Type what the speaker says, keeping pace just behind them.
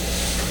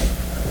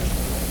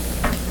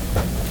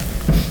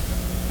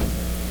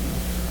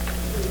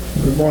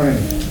Good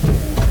morning.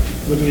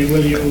 Good to be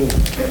with you.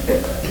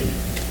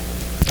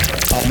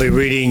 I'll be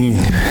reading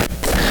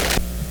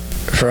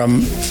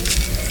from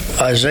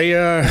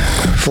Isaiah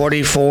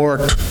 44,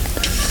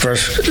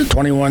 verse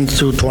 21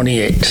 through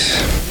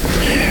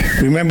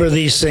 28. Remember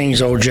these things,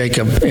 O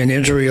Jacob, and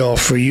Israel,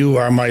 for you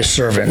are my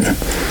servant.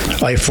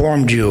 I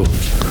formed you.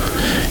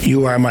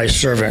 You are my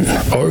servant.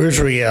 O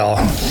Israel,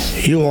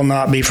 you will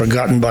not be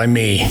forgotten by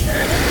me.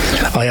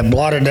 I have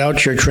blotted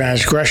out your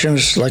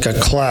transgressions like a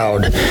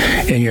cloud,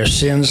 and your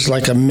sins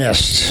like a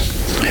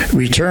mist.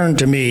 Return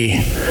to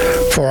me,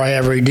 for I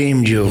have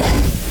redeemed you.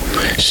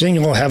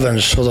 Sing, O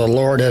heavens, for the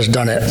Lord has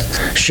done it.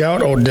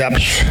 Shout, O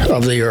depths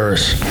of the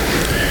earth.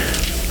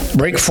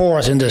 Break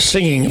forth into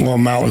singing, O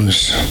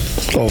mountains,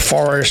 O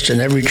forest, and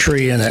every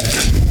tree in it.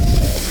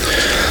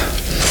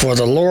 For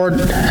the Lord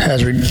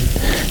has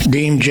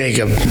redeemed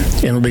Jacob,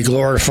 and will be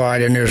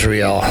glorified in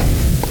Israel.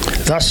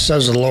 Thus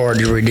says the Lord,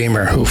 your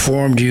Redeemer, who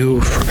formed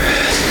you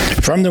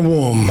from the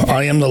womb.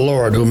 I am the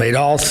Lord, who made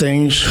all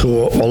things,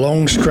 who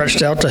alone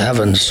stretched out the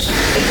heavens,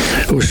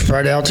 who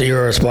spread out the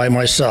earth by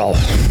myself,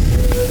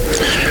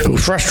 who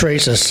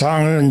frustrates the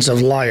signs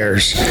of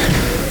liars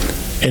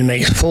and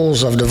makes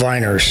fools of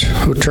diviners,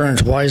 who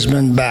turns wise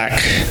men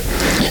back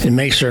and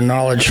makes their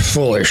knowledge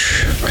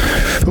foolish,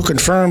 who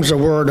confirms the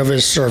word of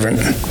his servant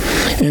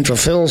and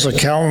fulfills the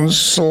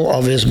counsel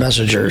of his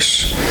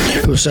messengers,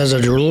 who says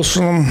of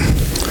Jerusalem,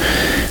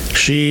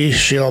 she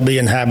shall be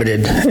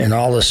inhabited, and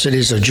all the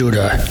cities of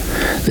Judah,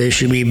 they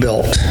shall be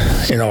built,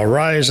 and I'll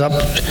rise up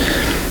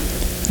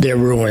their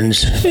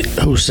ruins,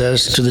 who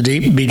says to the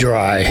deep, be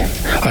dry.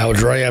 I'll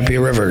dry up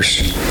your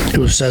rivers.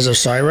 Who says of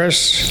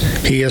Cyrus,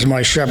 he is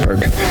my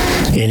shepherd,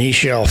 and he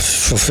shall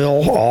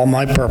fulfill all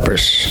my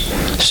purpose.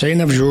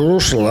 Saying of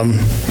Jerusalem,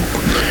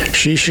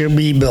 she shall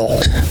be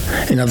built,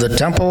 and of the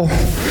temple,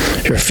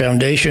 her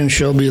foundation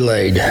shall be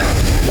laid.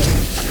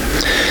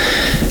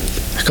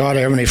 God,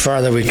 our Heavenly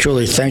Father, we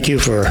truly thank you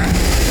for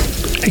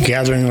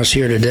gathering us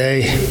here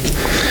today.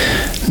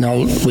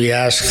 Now we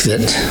ask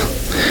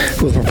that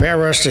will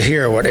prepare us to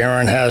hear what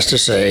Aaron has to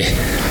say.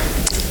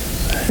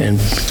 And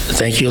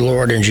thank you,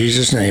 Lord, in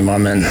Jesus' name,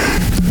 amen.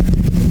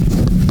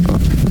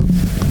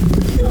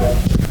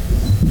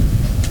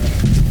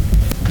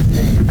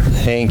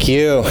 Thank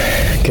you.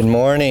 Good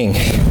morning.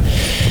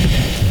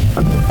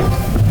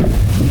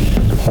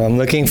 Well, I'm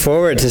looking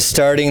forward to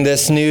starting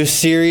this new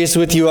series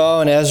with you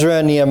all in Ezra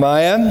and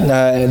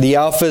Nehemiah. The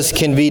Alphas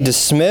can be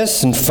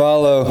dismissed and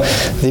follow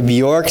the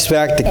Bjorks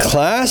back to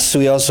class.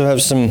 We also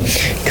have some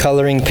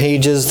coloring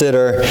pages that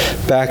are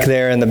back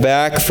there in the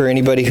back for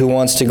anybody who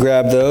wants to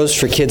grab those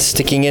for kids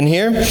sticking in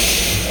here.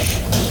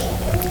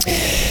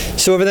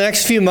 So over the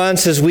next few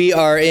months, as we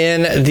are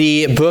in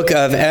the book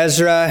of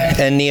Ezra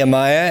and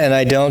Nehemiah, and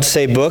I don't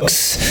say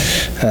books,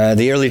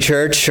 the early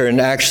church,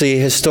 and actually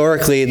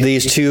historically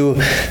these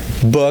two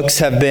books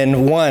have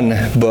been one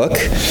book,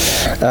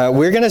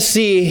 we're going to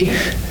see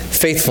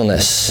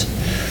faithfulness.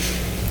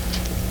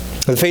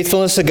 The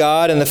faithfulness of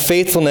God and the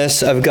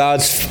faithfulness of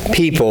God's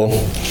people,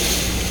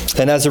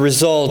 and as a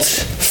result,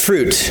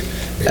 fruit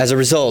as a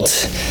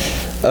result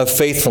of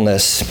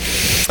faithfulness.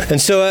 And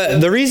so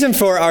the reason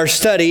for our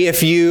study,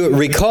 if you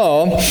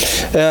recall,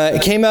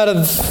 came out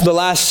of the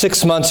last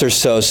 6 months or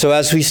so. So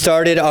as we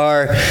started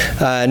our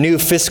new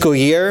fiscal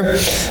year,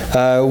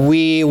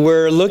 we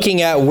were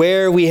looking at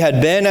where we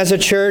had been as a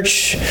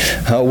church,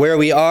 where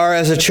we are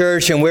as a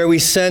church, and where we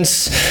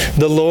sense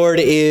the Lord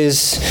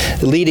is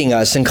leading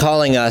us and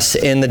calling us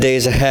in the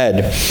days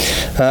ahead.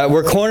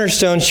 We're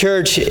Cornerstone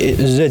Church.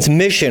 Its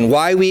mission,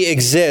 why we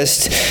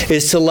exist,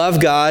 is to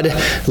love God,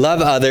 love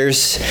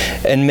others,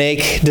 and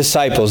make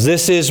disciples.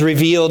 This is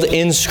revealed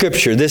in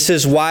Scripture. This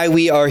is why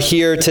we are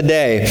here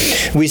today.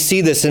 We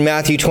see this in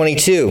Matthew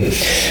 22,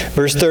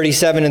 verse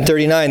 37 and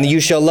 39.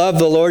 You shall love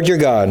the Lord your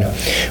God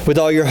with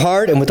all your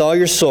heart and with all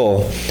your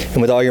soul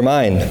and with all your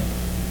mind.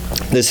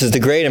 This is the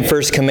great and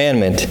first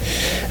commandment.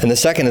 And the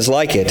second is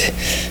like it.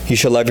 You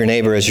shall love your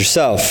neighbor as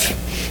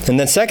yourself. And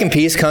the second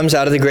piece comes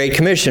out of the Great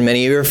Commission.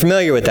 Many of you are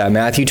familiar with that.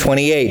 Matthew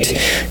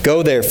 28.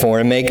 Go therefore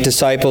and make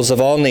disciples of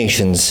all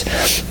nations,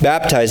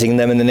 baptizing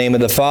them in the name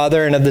of the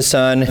Father and of the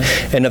Son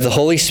and of the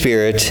Holy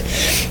Spirit,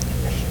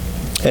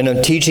 and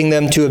of teaching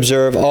them to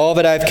observe all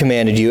that I have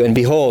commanded you. And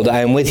behold,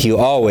 I am with you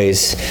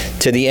always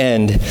to the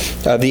end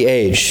of the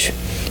age.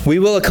 We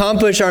will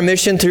accomplish our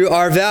mission through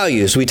our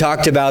values. We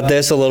talked about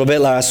this a little bit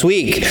last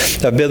week.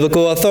 Of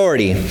biblical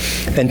authority,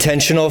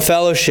 intentional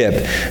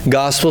fellowship,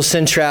 gospel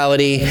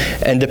centrality,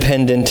 and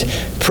dependent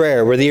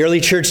prayer, where the early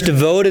church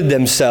devoted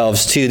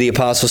themselves to the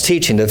apostles'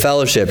 teaching, to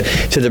fellowship,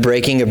 to the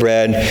breaking of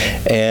bread,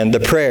 and the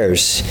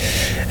prayers.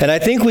 And I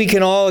think we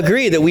can all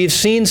agree that we've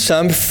seen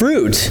some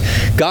fruit.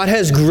 God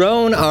has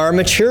grown our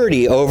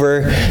maturity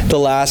over the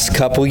last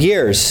couple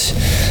years,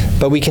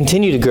 but we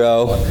continue to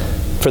grow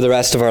for the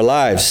rest of our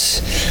lives.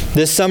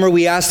 This summer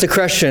we asked the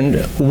question,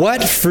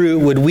 what fruit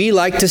would we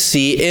like to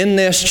see in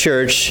this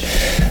church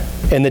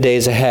in the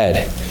days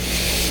ahead?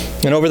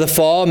 And over the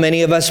fall,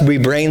 many of us, we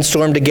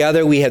brainstormed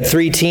together. We had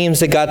 3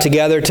 teams that got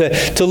together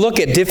to look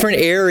at different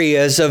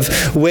areas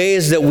of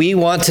ways that we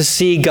want to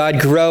see God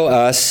grow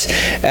us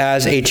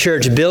as a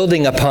church,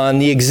 building upon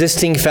the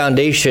existing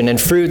foundation and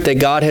fruit that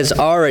God has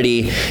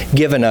already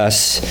given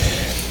us.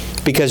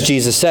 Because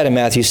Jesus said in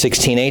Matthew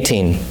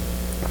 16:18,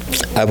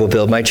 I will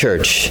build my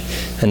church,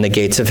 and the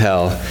gates of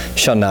hell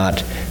shall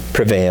not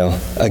prevail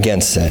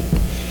against it.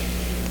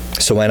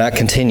 So why not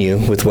continue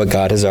with what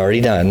God has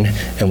already done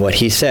and what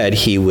he said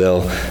he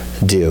will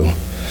do?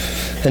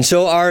 And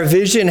so our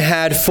vision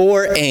had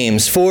 4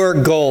 aims, 4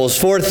 goals,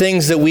 4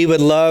 things that we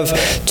would love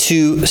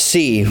to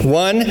see.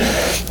 1,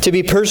 to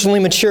be personally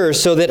mature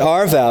so that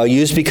our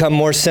values become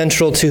more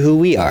central to who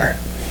we are.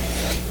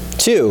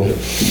 2,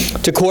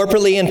 to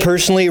corporately and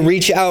personally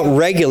reach out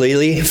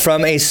regularly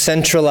from a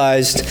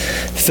centralized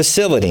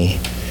facility.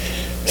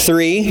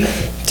 3,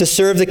 to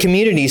serve the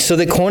community so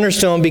that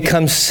Cornerstone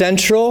becomes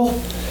central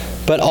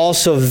but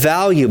also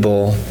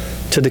valuable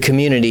to the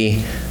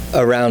community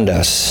around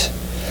us.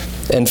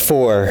 And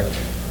 4,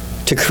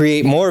 to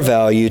create more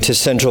value to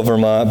Central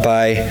Vermont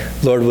by,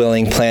 Lord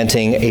willing,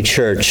 planting a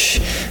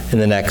church in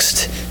the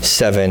next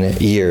 7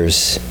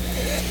 years.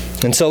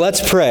 And so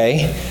let's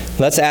pray.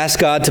 Let's ask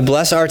God to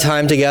bless our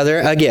time together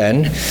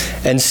again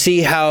and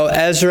see how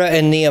Ezra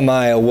and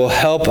Nehemiah will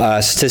help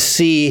us to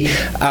see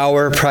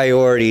our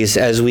priorities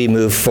as we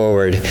move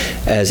forward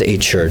as a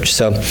church.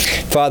 So,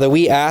 Father,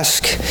 we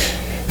ask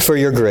for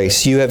your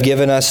grace. You have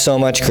given us so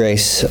much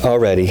grace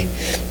already.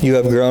 You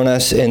have grown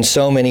us in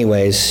so many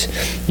ways.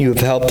 You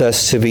have helped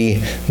us to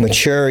be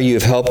mature. You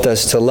have helped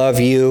us to love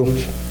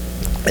you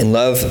and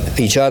love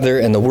each other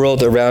and the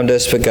world around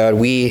us. But God,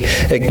 we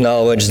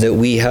acknowledge that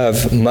we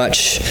have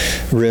much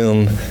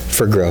room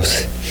for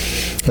growth.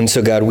 And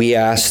so, God, we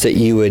ask that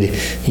you would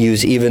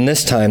use even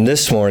this time,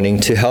 this morning,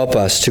 to help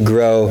us to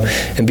grow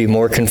and be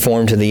more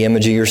conformed to the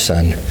image of your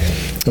Son.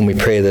 And we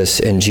pray this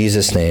in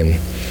Jesus' name.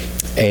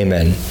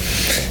 Amen.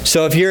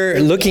 So if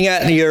you're looking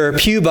at your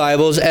pew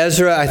Bibles,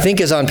 Ezra, I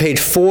think, is on page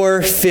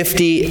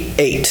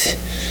 458.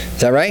 Is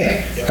that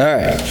right? All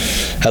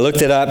right. I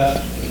looked it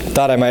up.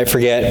 Thought I might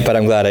forget, but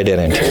I'm glad I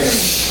didn't.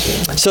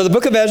 So the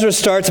book of Ezra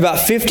starts about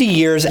 50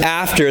 years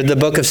after the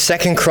book of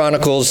 2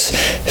 Chronicles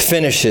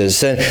finishes.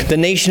 The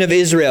nation of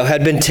Israel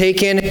had been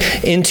taken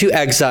into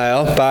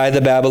exile by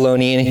the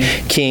Babylonian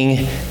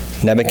king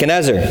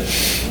Nebuchadnezzar.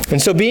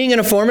 And so being in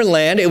a foreign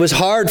land, it was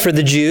hard for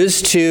the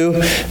Jews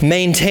to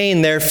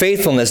maintain their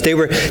faithfulness. They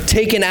were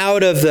taken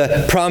out of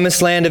the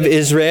promised land of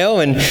Israel,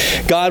 and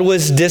God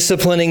was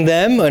disciplining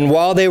them. And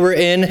while they were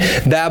in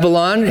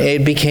Babylon,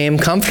 it became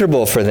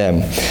comfortable for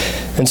them.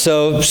 And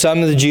so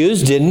some of the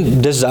Jews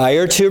didn't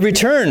desire to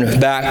return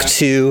back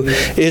to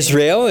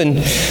Israel, and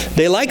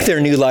they liked their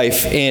new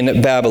life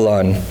in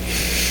Babylon.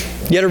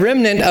 Yet a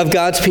remnant of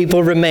God's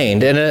people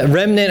remained, and a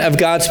remnant of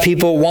God's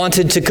people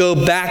wanted to go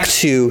back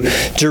to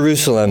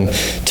Jerusalem,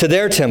 to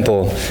their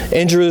temple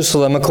in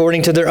Jerusalem,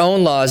 according to their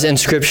own laws and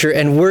Scripture,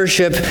 and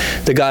worship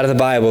the God of the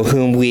Bible,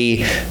 whom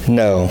we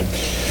know.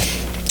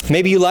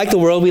 Maybe you like the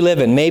world we live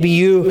in. Maybe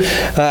you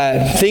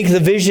think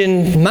the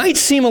vision might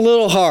seem a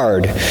little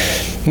hard.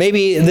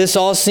 Maybe this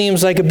all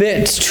seems like a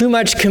bit too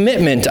much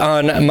commitment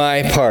on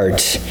my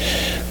part.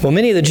 Well,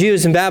 many of the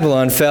Jews in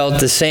Babylon felt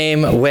the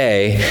same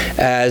way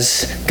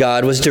as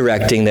God was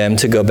directing them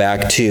to go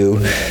back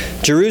to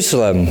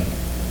Jerusalem.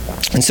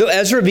 And so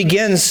Ezra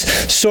begins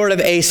sort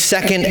of a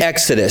second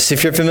Exodus.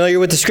 If you're familiar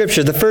with the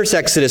Scripture, the first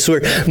Exodus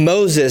where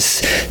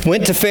Moses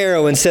went to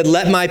Pharaoh and said,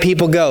 "Let my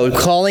people go,"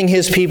 calling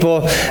his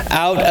people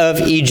out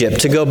of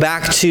Egypt to go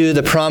back to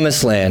the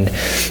Promised Land.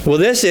 Well,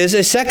 this is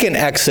a second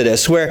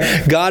Exodus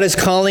where God is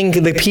calling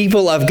the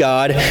people of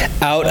God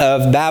out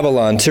of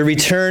Babylon to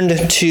return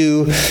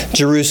to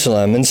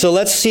Jerusalem. And so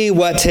let's see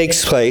what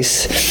takes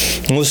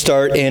place. We'll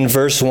start in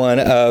verse 1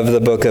 of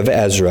the book of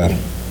Ezra.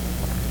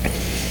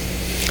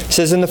 It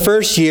says, "In the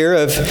first year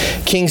of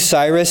King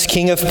Cyrus,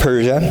 king of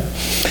Persia,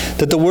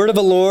 that the word of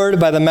the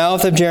Lord by the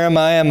mouth of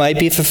Jeremiah might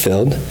be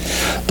fulfilled,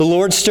 the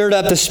Lord stirred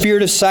up the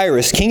spirit of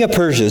Cyrus, king of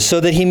Persia, so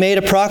that he made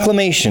a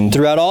proclamation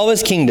throughout all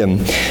his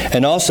kingdom,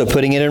 and also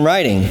putting it in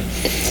writing.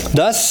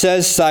 Thus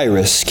says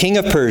Cyrus, king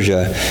of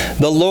Persia,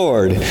 the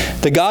Lord,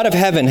 the God of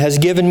heaven, has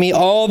given me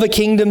all the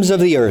kingdoms of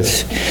the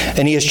earth,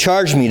 and he has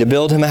charged me to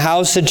build him a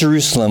house at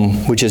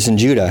Jerusalem, which is in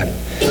Judah.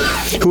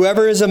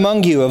 Whoever is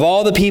among you of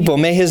all the people,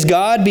 may his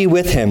God be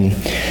with him,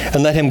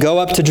 and let him go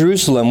up to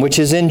Jerusalem, which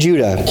is in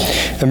Judah,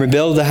 and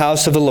rebuild the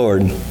house of the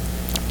Lord,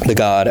 the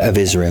God of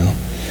Israel.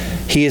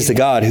 He is the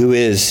God who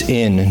is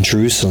in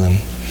Jerusalem.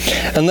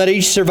 And let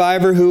each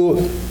survivor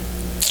who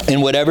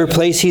in whatever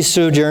place he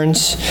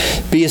sojourns,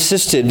 be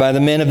assisted by the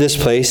men of this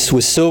place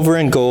with silver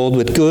and gold,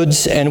 with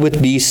goods and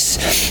with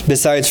beasts,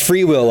 besides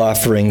free will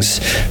offerings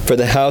for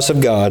the house of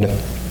God,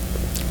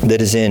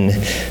 that is in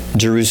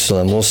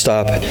Jerusalem. We'll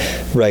stop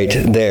right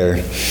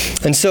there.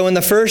 And so in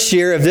the first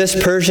year of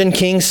this Persian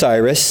king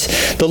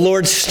Cyrus, the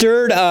Lord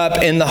stirred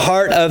up in the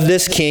heart of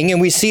this king,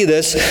 and we see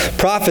this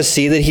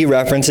prophecy that he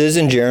references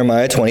in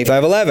Jeremiah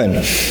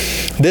 25:11.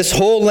 This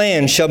whole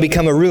land shall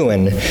become a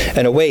ruin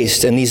and a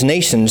waste, and these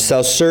nations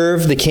shall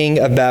serve the king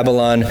of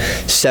Babylon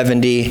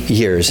 70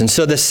 years. And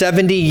so the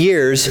 70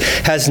 years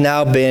has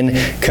now been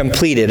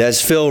completed,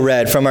 as Phil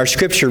read from our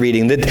scripture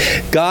reading, that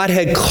God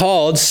had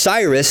called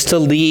Cyrus to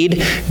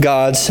lead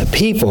God's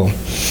people.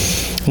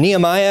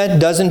 Nehemiah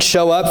doesn't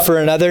show up for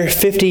another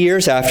 50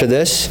 years after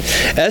this.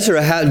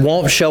 Ezra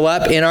won't show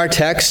up in our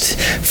text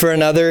for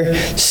another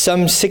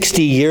some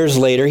 60 years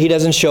later. He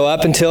doesn't show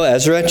up until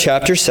Ezra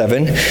chapter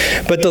 7.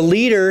 But the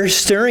leader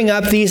stirring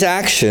up these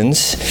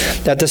actions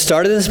at the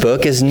start of this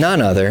book is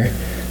none other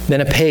than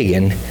a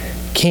pagan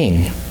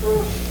king,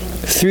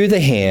 through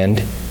the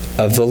hand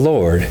of the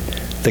Lord,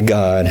 the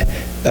God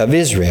of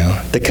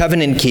Israel, the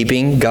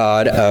covenant-keeping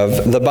God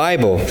of the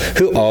Bible,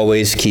 who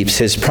always keeps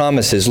his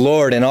promises.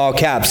 Lord, in all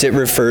caps, it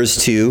refers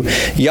to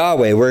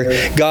Yahweh,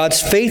 where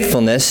God's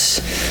faithfulness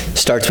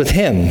starts with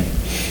him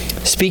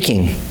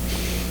speaking,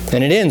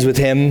 and it ends with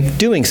him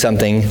doing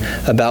something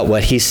about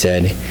what he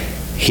said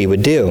he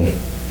would do.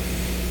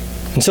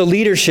 And so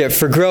leadership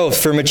for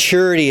growth, for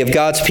maturity of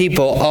God's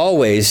people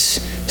always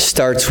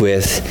starts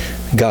with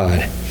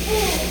God.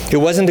 It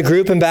wasn't the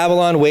group in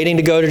Babylon waiting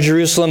to go to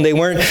Jerusalem. They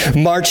weren't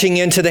marching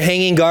into the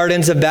hanging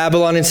gardens of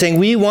Babylon and saying,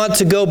 we want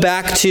to go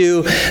back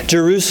to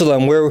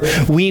Jerusalem where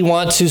we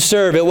want to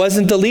serve. It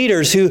wasn't the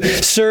leaders who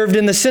served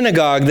in the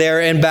synagogue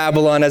there in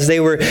Babylon as they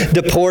were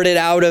deported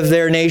out of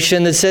their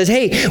nation that says,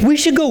 hey, we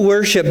should go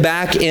worship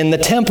back in the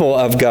temple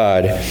of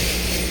God.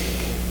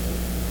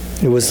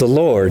 It was the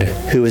Lord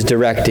who was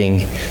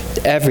directing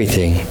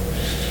everything.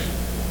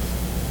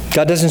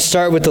 God doesn't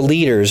start with the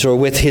leaders or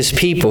with his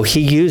people. He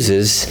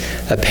uses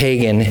a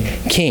pagan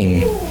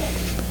king,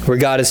 where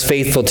God is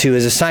faithful to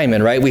his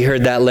assignment, right? We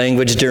heard that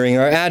language during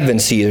our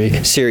Advent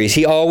series.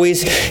 He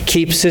always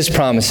keeps his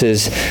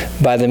promises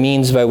by the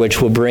means by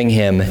which will bring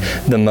him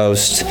the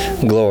most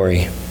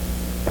glory.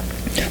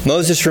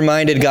 Moses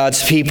reminded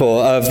God's people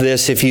of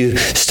this if you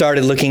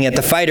started looking at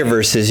the fighter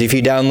verses, if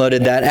you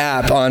downloaded that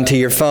app onto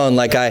your phone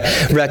like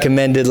I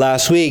recommended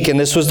last week. And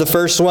this was the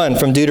first one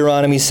from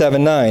Deuteronomy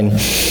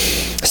 7:9.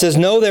 It says,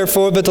 know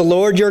therefore, but the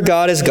Lord your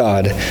God is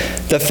God,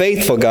 the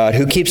faithful God,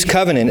 who keeps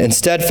covenant and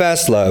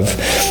steadfast love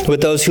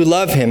with those who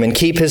love him and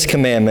keep his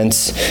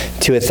commandments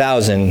to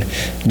 1,000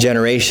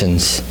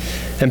 generations.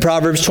 And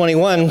Proverbs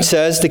 21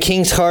 says, the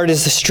king's heart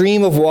is the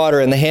stream of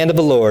water in the hand of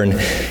the Lord.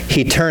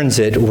 He turns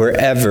it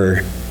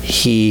wherever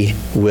he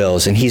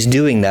wills. And he's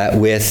doing that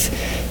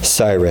with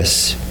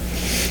Cyrus,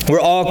 where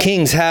all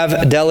kings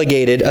have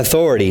delegated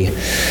authority.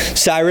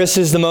 Cyrus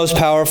is the most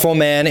powerful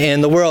man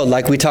in the world,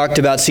 like we talked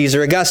about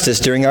Caesar Augustus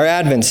during our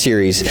Advent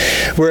series,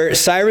 where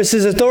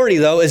Cyrus's authority,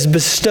 though, is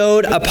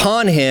bestowed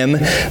upon him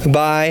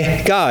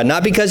by God.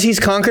 Not because he's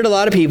conquered a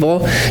lot of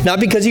people, not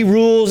because he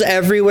rules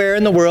everywhere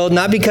in the world,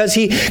 not because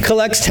he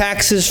collects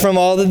taxes from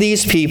all of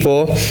these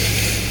people,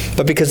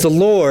 but because the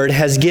Lord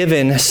has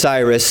given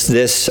Cyrus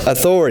this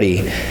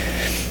authority.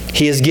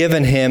 He has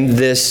given him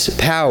this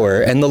power,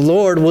 and the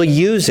Lord will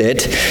use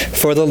it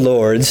for the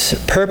Lord's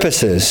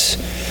purposes.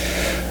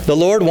 The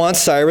Lord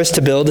wants Cyrus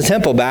to build a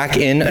temple back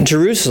in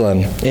Jerusalem,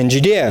 in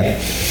Judea.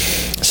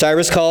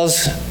 Cyrus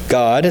calls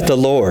God the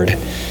Lord,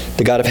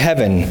 the God of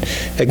heaven,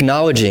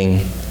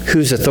 acknowledging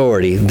whose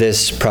authority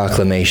this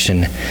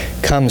proclamation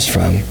comes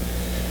from,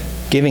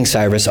 giving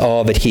Cyrus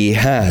all that he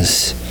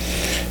has.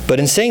 But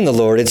in saying the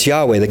Lord, it's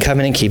Yahweh, the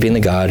covenant-keeping, the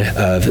God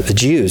of the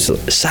Jews.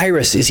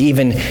 Cyrus is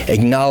even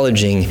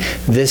acknowledging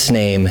this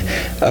name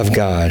of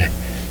God,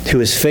 who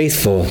is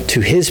faithful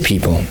to his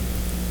people.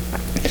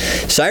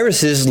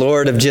 Cyrus is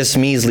Lord of just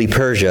measly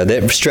Persia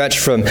that stretched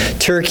from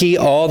Turkey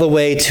all the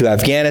way to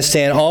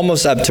Afghanistan,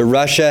 almost up to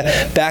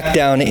Russia, back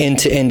down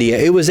into India.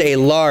 It was a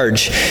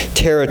large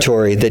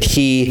territory that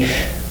he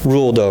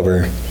ruled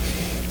over.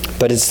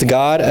 But it's the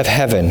God of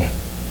heaven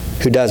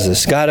who does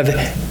this, God of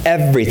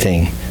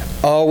everything,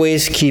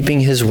 always keeping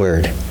his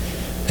word.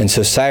 And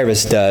so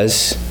Cyrus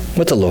does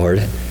what the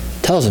Lord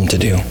tells him to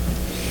do.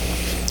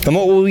 And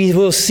what we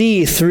will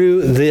see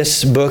through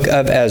this book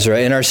of Ezra,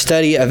 in our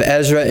study of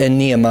Ezra and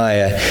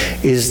Nehemiah,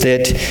 is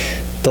that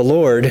the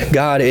Lord,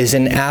 God, is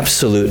in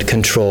absolute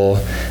control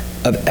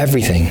of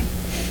everything.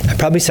 I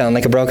probably sound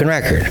like a broken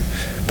record,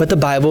 but the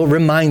Bible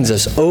reminds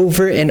us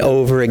over and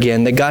over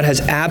again that God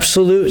has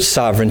absolute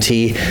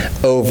sovereignty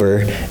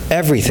over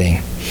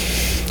everything.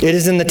 It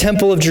is in the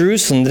temple of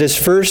Jerusalem that is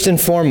first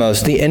and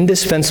foremost the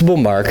indispensable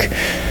mark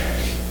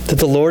that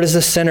the Lord is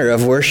the center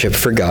of worship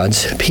for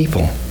God's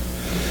people.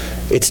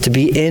 It's to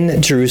be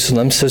in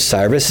Jerusalem, so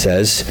Cyrus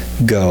says,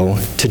 go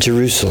to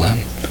Jerusalem.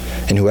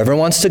 And whoever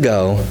wants to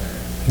go,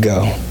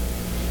 go.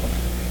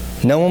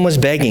 No one was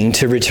begging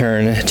to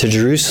return to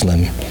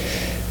Jerusalem.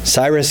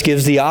 Cyrus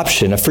gives the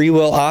option, a free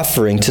will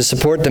offering to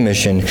support the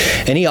mission,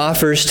 and he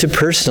offers to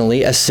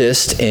personally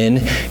assist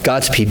in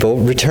God's people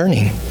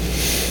returning.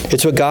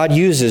 It's what God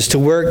uses to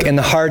work in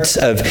the hearts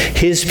of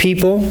his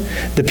people,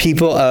 the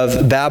people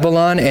of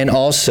Babylon, and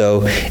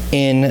also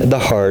in the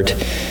heart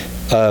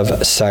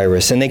of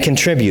Cyrus. And they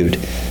contribute.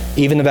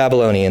 Even the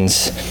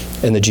Babylonians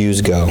and the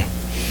Jews go.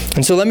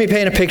 And so let me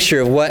paint a picture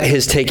of what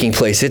is taking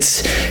place.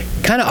 It's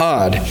kind of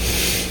odd.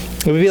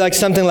 It would be like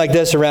something like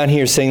this around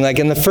here, saying like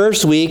in the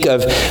first week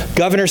of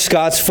Governor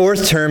Scott's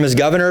fourth term as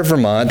governor of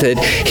Vermont, that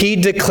he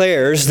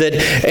declares that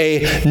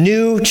a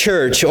new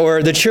church,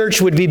 or the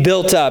church would be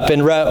built up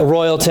in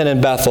Royalton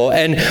and Bethel,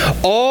 and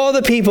all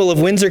the people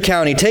of Windsor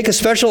County take a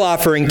special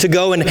offering to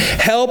go and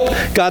help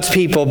God's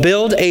people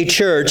build a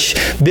church,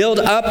 build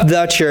up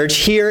the church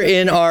here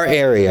in our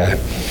area.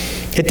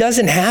 It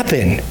doesn't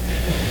happen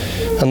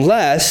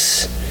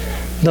unless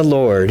the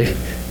Lord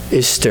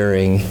is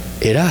stirring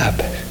it up.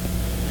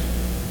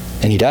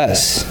 And he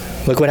does.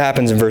 Look what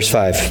happens in verse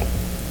 5.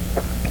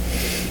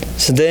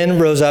 So then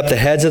rose up the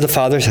heads of the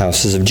fathers'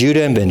 houses of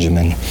Judah and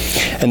Benjamin,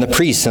 and the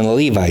priests and the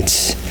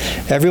Levites,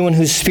 everyone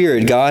whose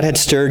spirit God had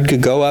stirred to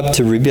go up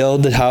to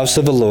rebuild the house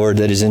of the Lord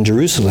that is in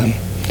Jerusalem.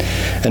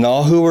 And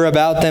all who were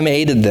about them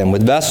aided them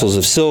with vessels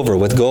of silver,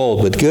 with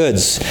gold, with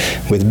goods,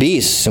 with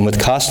beasts, and with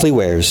costly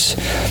wares.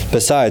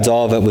 Besides,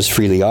 all of it was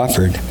freely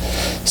offered.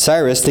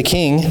 Cyrus the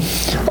king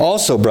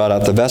also brought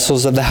out the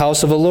vessels of the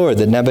house of the Lord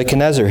that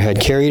Nebuchadnezzar had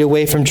carried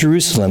away from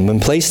Jerusalem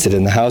and placed it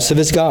in the house of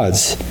his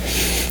gods.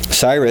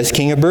 Cyrus,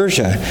 king of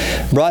Persia,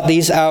 brought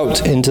these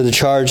out into the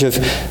charge of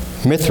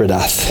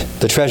Mithredath,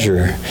 the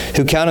treasurer,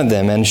 who counted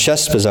them, and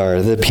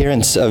Sheshbazzar, the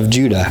prince of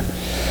Judah.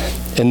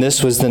 And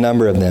this was the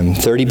number of them: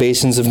 30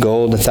 basins of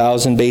gold,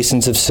 1,000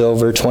 basins of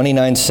silver,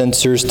 29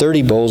 censers,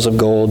 30 bowls of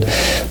gold,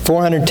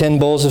 410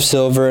 bowls of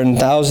silver, and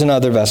 1,000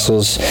 other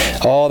vessels.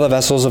 All the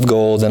vessels of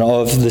gold and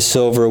all of the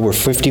silver were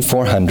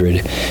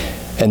 5,400.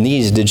 And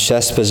these did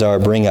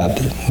Sheshbazzar bring up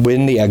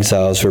when the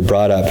exiles were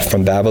brought up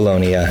from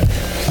Babylonia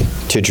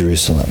to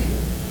Jerusalem.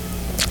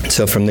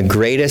 So from the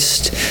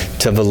greatest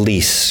to the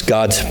least,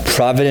 God's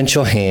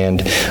providential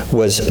hand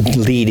was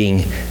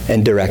leading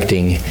and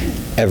directing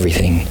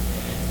everything.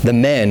 The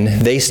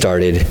men, they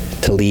started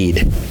to lead.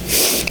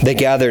 They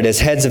gathered as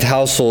heads of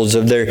households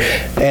of their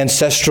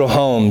ancestral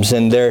homes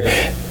and their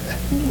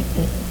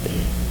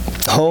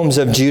homes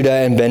of Judah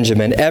and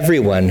Benjamin.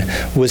 Everyone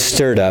was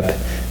stirred up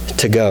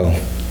to go.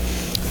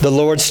 The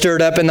Lord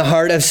stirred up in the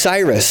heart of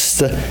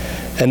Cyrus,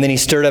 and then he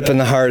stirred up in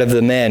the heart of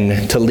the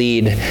men to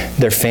lead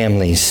their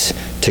families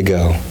to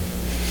go.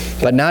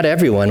 But not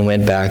everyone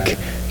went back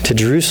to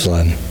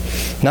Jerusalem.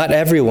 Not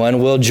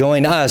everyone will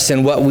join us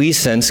in what we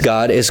sense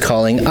God is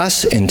calling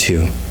us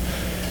into.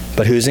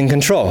 But who's in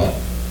control?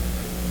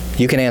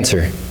 You can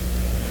answer.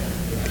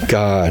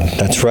 God.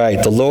 That's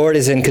right. The Lord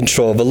is in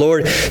control. The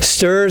Lord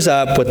stirs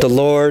up what the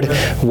Lord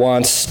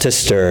wants to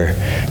stir.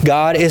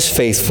 God is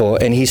faithful,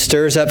 and he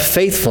stirs up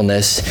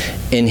faithfulness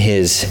in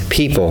his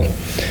people,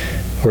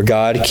 where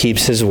God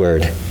keeps his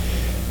word,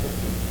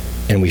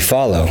 and we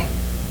follow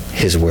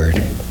his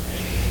word.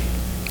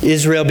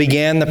 Israel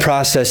began the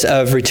process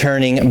of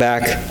returning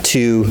back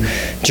to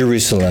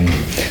Jerusalem.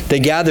 They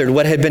gathered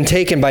what had been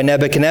taken by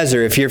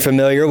Nebuchadnezzar. If you're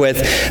familiar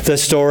with the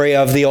story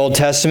of the Old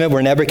Testament,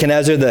 where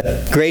Nebuchadnezzar,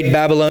 the great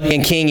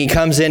Babylonian king, he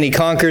comes in, he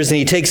conquers, and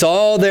he takes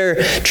all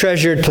their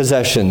treasured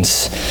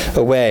possessions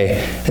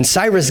away. And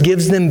Cyrus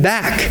gives them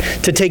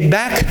back to take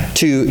back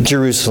to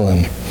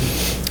Jerusalem.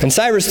 And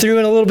Cyrus threw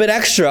in a little bit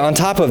extra on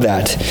top of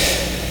that.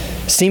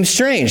 Seems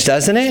strange,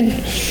 doesn't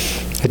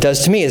it? It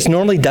does to me. It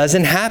normally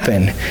doesn't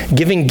happen.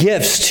 Giving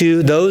gifts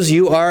to those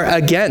you are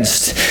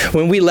against.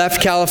 When we left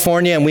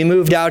California and we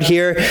moved out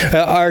here,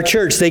 our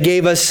church, they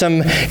gave us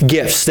some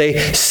gifts. They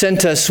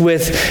sent us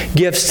with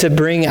gifts to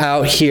bring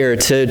out here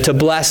to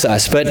bless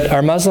us. But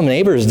our Muslim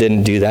neighbors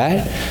didn't do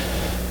that.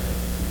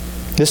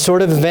 This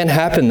sort of event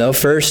happened, though,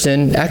 first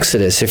in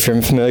Exodus, if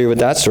you're familiar with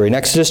that story. In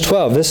Exodus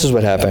 12, this is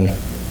what happened.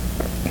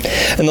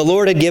 And the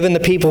Lord had given the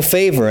people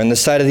favor in the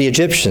sight of the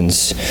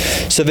Egyptians,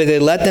 so that they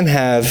let them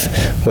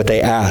have what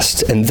they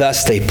asked, and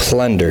thus they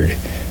plundered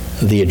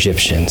the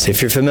Egyptians.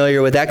 If you're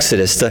familiar with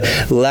Exodus,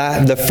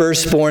 the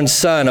firstborn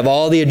son of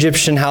all the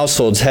Egyptian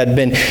households had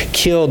been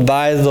killed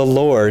by the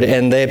Lord,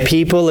 and the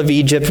people of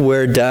Egypt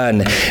were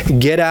done.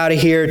 Get out of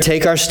here,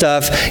 take our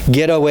stuff,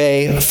 get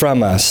away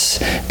from us,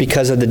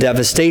 because of the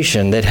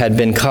devastation that had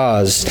been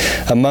caused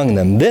among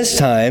them. This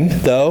time,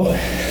 though,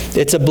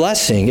 it's a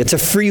blessing. It's a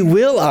free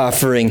will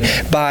offering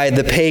by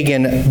the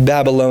pagan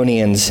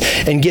Babylonians,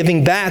 and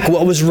giving back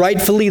what was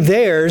rightfully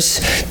theirs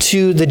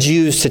to the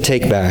Jews to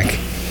take back.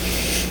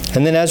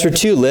 And then Ezra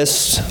 2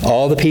 lists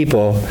all the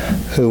people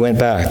who went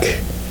back.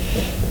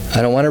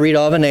 I don't want to read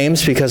all the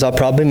names because I'll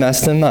probably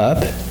mess them up,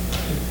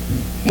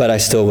 but I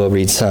still will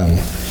read some.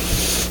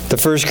 The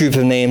first group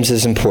of names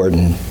is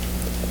important.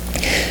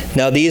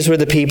 Now these were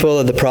the people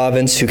of the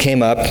province who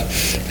came up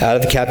out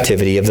of the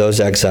captivity of those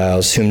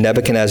exiles whom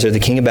Nebuchadnezzar, the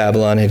king of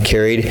Babylon, had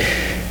carried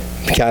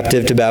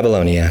captive to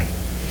Babylonia.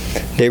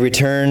 They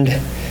returned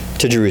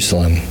to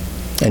Jerusalem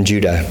and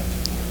Judah,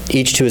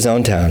 each to his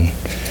own town.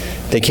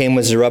 They came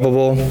with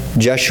Zerubbabel,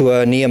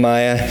 Jeshua,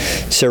 Nehemiah,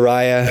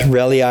 Sariah,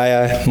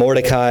 Reelaiah,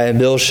 Mordecai,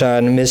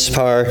 Bilshan,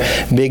 Mispar,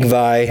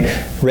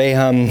 Bigvai,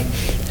 Rahum,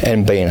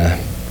 and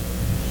Baanah.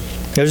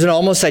 There's an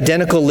almost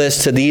identical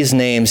list to these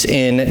names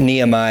in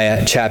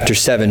Nehemiah chapter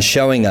 7,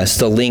 showing us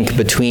the link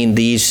between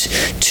these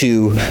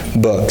two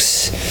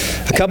books.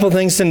 A couple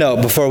things to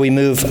note before we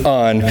move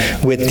on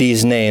with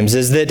these names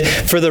is that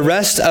for the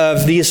rest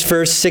of these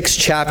first 6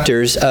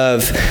 chapters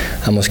of,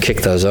 I almost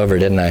kicked those over,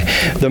 didn't I?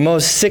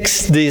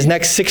 These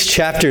next 6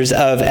 chapters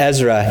of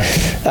Ezra,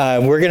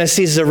 we're going to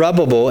see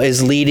Zerubbabel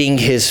is leading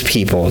his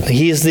people.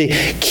 He is the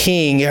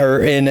king,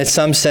 or in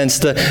some sense,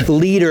 the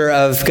leader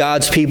of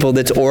God's people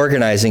that's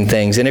organizing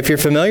things. And if you're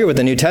familiar with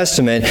the New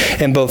Testament,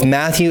 in both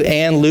Matthew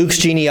and Luke's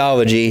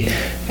genealogy,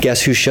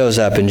 guess who shows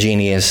up in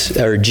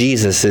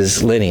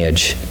Jesus'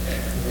 lineage?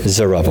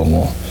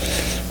 Zerubbabel.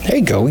 There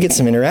you go. We get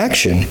some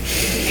interaction.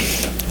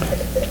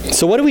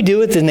 So what do we do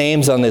with the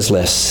names on this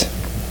list?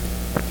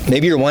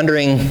 Maybe you're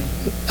wondering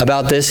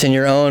about this in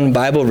your own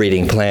Bible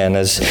reading plan,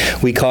 as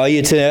we call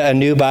you to a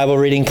new Bible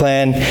reading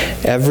plan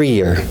every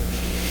year.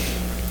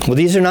 Well,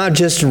 these are not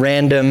just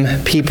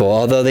random people,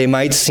 although they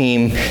might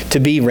seem to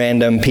be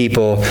random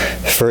people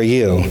for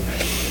you.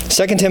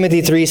 2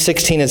 Timothy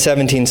 3:16 and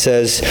 17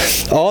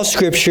 says, "All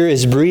Scripture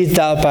is breathed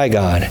out by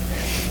God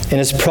and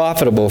is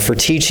profitable for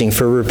teaching,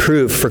 for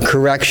reproof, for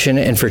correction,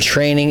 and for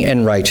training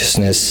in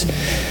righteousness,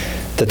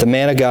 that the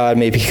man of God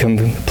may be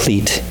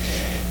complete,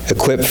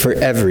 equipped for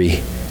every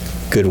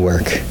good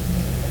work."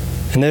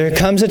 And there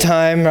comes a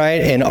time, right,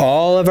 in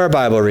all of our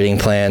Bible reading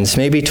plans,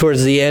 maybe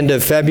towards the end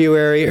of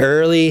February,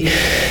 early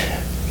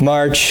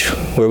March,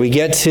 where we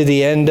get to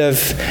the end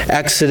of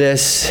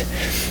Exodus.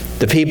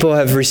 The people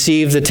have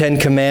received the 10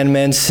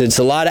 Commandments. It's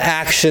a lot of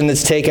action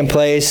that's taken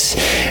place.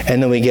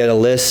 And then we get a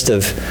list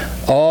of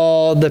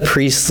all the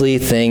priestly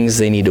things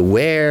they need to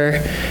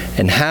wear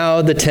and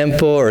how the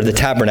temple or the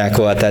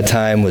tabernacle at that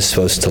time was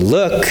supposed to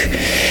look.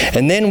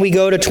 And then we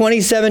go to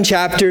 27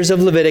 chapters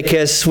of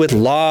Leviticus with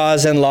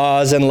laws and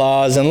laws and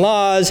laws and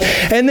laws.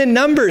 And then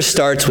Numbers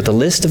starts with a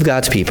list of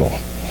God's people.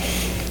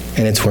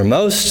 And it's where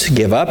most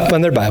give up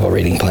on their Bible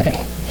reading plan.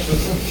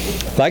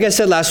 Like I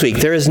said last week,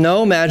 there is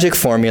no magic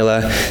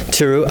formula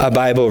to a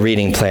Bible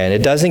reading plan.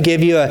 It doesn't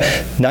give you a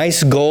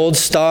nice gold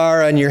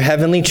star on your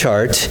heavenly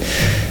chart.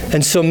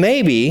 And so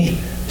maybe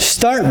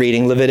start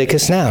reading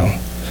Leviticus now.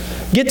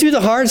 Get through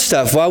the hard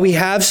stuff while we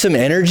have some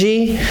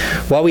energy,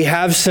 while we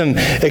have some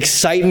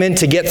excitement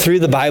to get through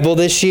the Bible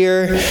this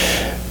year,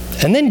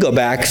 and then go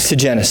back to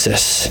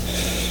Genesis.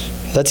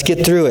 Let's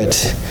get through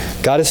it.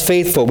 God is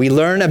faithful. We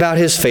learn about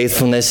his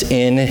faithfulness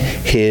in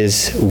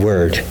his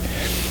word.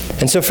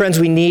 And so, friends,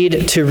 we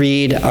need to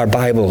read our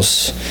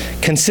Bibles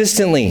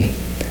consistently.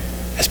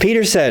 As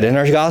Peter said in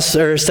our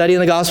study in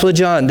the Gospel of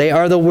John, they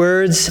are the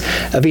words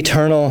of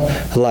eternal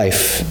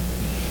life.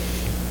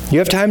 You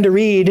have time to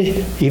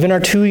read even our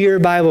 2-year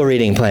Bible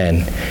reading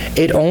plan.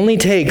 It only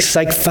takes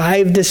like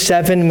 5 to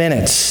 7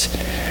 minutes.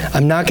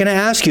 I'm not going to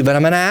ask you, but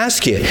I'm going to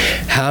ask you,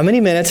 how many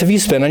minutes have you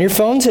spent on your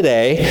phone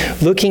today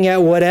looking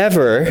at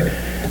whatever?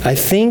 I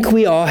think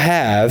we all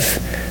have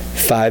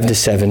 5 to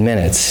 7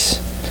 minutes.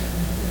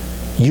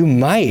 You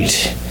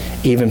might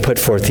even put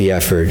forth the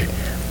effort.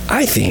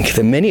 I think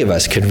that many of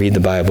us could read the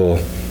Bible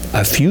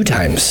a few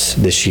times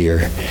this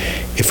year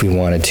if we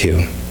wanted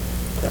to.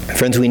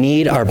 Friends, we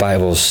need our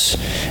Bibles.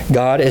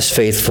 God is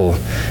faithful,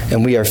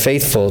 and we are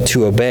faithful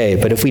to obey.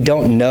 But if we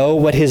don't know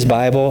what his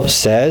Bible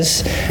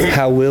says,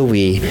 how will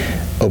we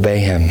obey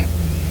him?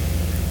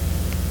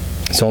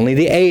 It's only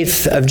the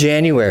 8th of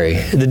January.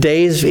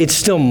 It's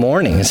still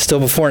morning. It's still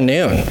before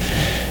noon.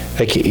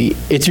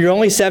 You're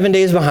only 7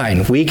 days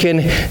behind. We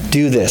can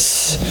do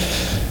this.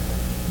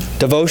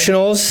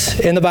 Devotionals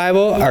in the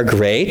Bible are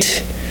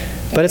great,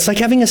 but it's like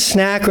having a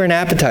snack or an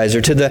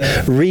appetizer to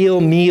the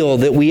real meal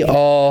that we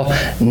all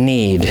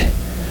need.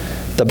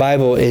 The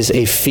Bible is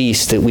a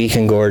feast that we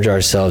can gorge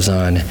ourselves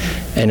on,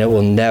 and it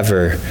will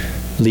never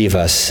leave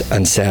us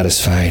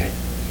unsatisfied.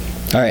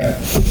 All right,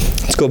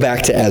 let's go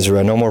back to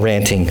Ezra. No more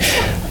ranting.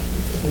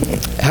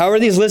 How are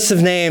these lists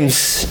of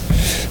names,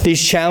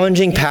 these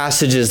challenging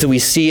passages that we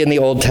see in the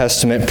Old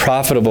Testament,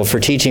 profitable for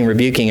teaching,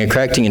 rebuking, and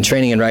correcting, and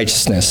training in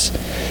righteousness?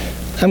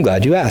 I'm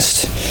glad you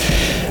asked.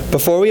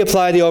 Before we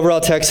apply the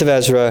overall text of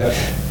Ezra,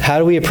 how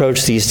do we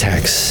approach these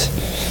texts?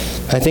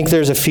 I think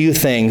there's a few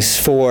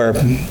things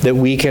that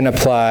we can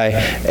apply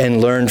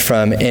and learn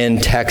from in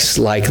texts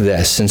like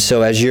this. And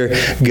so as you're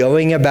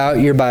going about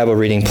your Bible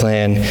reading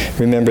plan,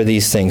 remember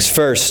these things.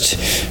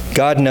 First,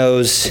 God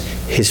knows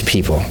his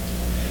people.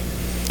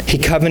 He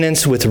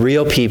covenants with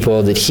real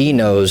people that he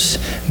knows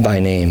by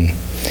name.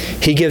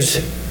 He gives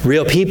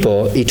real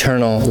people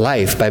eternal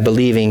life by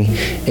believing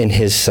in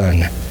his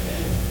Son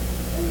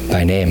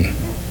by name.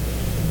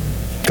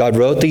 God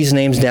wrote these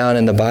names down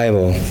in the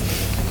Bible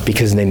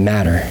because they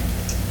matter.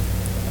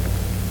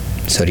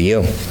 So do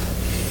you.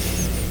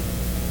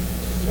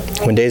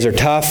 When days are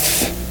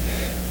tough,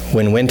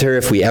 when winter,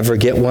 if we ever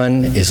get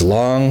one, is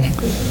long,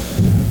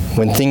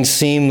 when things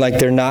seem like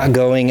they're not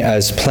going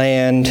as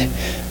planned,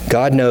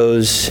 God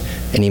knows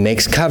and he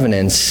makes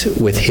covenants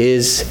with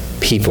his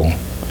people.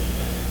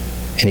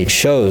 And it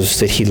shows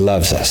that he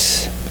loves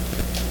us.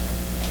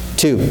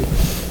 2,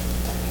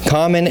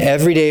 common,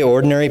 everyday,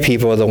 ordinary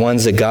people are the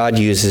ones that God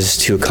uses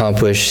to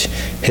accomplish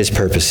his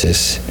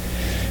purposes.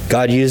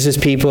 God uses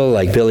people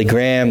like Billy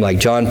Graham, like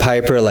John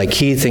Piper, like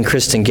Keith and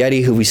Kristen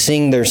Getty, who we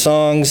sing their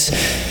songs.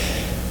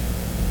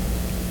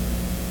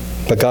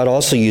 But God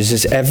also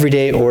uses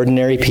everyday,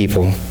 ordinary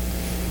people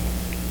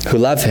who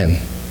love him,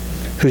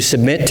 who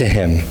submit to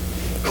him,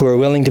 who are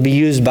willing to be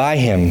used by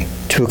him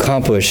to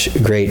accomplish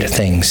great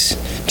things.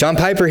 John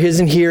Piper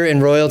isn't here in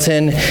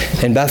Royalton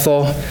and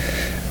Bethel.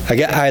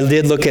 I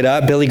did look it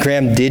up. Billy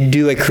Graham did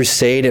do a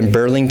crusade in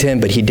Burlington,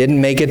 but he didn't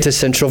make it to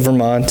central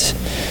Vermont.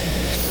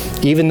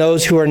 Even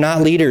those who are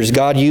not leaders,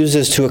 God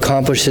uses to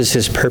accomplish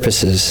his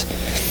purposes.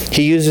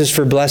 He uses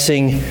for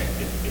blessing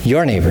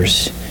your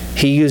neighbors.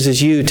 He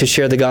uses you to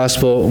share the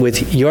gospel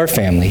with your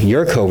family,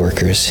 your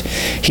coworkers.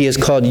 He has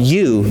called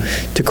you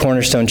to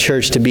Cornerstone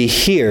Church to be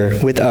here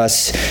with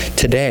us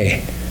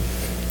today.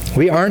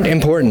 We aren't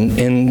important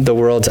in the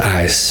world's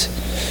eyes.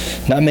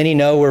 Not many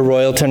know where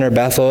Royalton or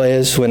Bethel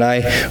is. When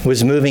I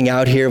was moving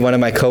out here, one of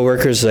my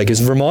coworkers was like, "Is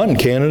Vermont in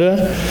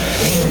Canada?"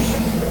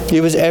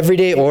 It was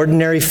everyday,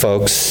 ordinary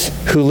folks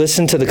who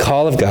listened to the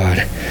call of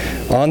God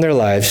on their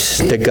lives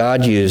that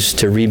God used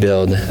to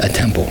rebuild a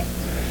temple.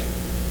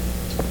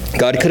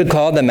 God could have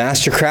called the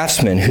master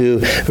craftsmen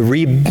who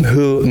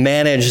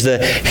managed the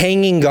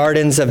Hanging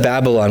Gardens of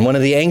Babylon, one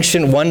of the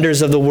ancient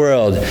wonders of the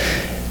world.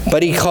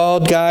 But he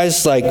called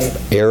guys like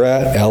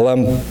Era,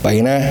 Elam,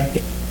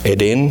 Baina,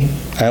 Edin.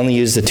 I only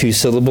use the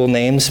 2-syllable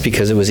names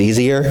because it was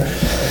easier.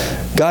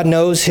 God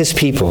knows his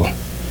people.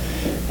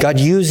 God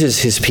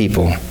uses his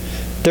people.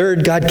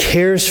 Third, God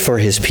cares for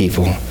his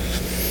people.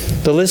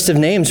 The list of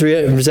names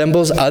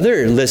resembles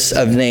other lists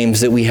of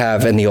names that we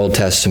have in the Old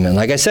Testament.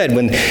 Like I said,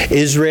 when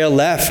Israel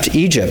left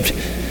Egypt,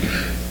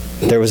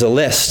 there was a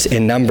list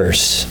in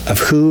Numbers of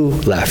who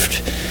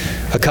left.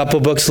 A couple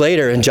books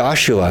later in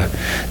Joshua,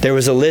 there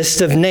was a list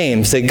of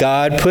names that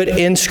God put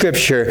in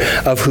Scripture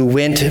of who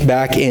went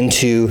back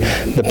into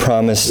the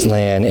promised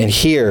land. And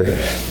here,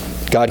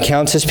 God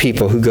counts his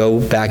people who go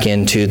back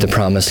into the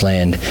promised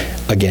land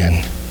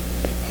again.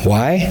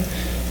 Why?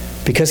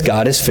 Because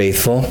God is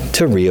faithful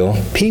to real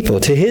people,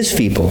 to his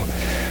people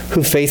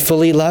who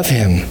faithfully love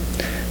him.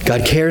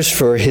 God cares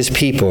for his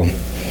people.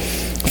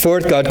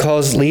 Fourth, God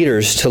calls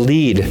leaders to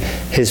lead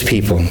his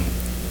people.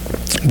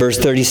 Verse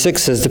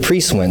 36 says the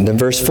priests went. Then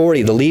verse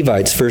 40, the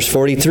Levites. Verse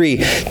 43,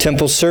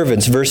 temple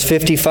servants. Verse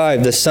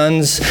 55, the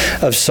sons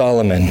of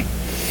Solomon.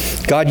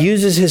 God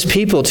uses his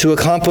people to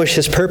accomplish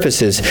his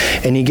purposes,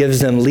 and he gives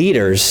them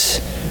leaders,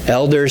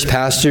 elders,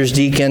 pastors,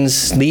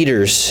 deacons,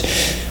 leaders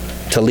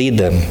to lead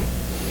them.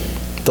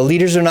 The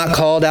leaders are not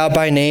called out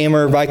by name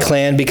or by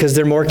clan because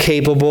they're more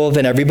capable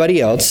than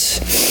everybody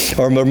else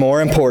or more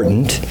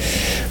important.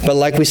 But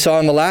like we saw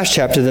in the last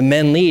chapter, the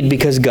men lead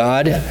because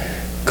God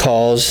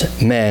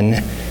calls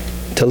men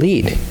to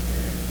lead.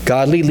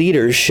 Godly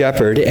leaders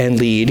shepherd and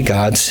lead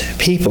God's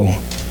people.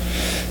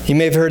 You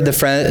may have heard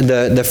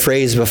the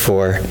phrase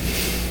before.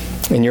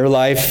 In your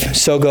life,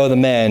 so go the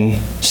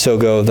men, so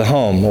go the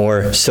home.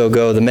 Or so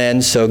go the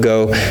men, so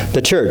go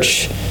the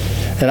church.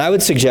 And I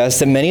would suggest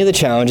that many of the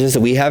challenges that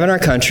we have in our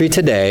country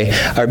today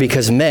are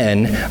because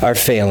men are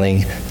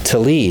failing to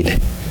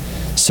lead.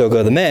 So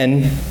go the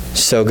men,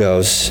 so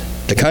goes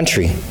the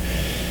country.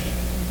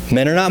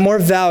 Men are not more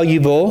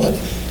valuable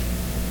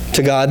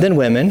to God than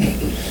women,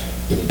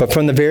 but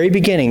from the very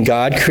beginning,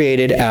 God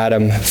created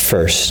Adam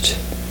first,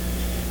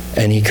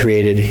 and he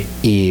created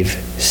Eve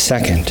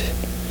second.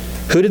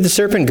 Who did the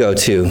serpent go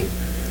to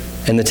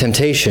in the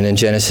temptation in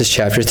Genesis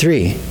chapter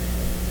 3?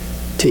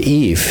 To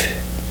Eve.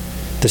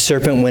 The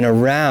serpent went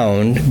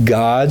around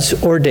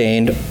God's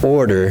ordained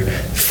order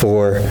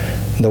for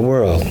the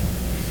world.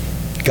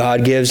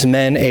 God gives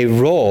men a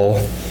role,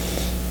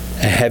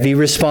 a heavy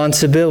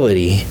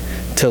responsibility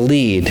to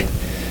lead.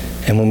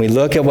 And when we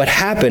look at what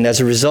happened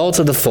as a result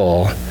of the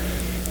fall,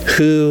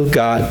 who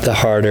got the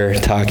harder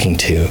talking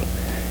to?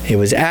 It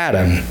was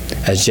Adam,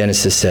 as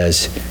Genesis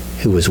says,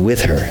 who was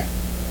with her.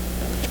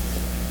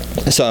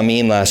 I saw a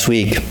meme last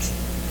week.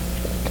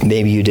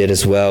 Maybe you did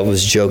as well. It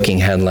was a joking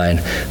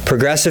headline.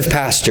 Progressive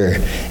pastor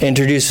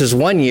introduces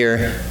 1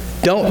 year,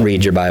 don't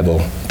read your Bible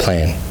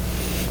plan.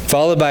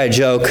 Followed by a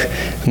joke,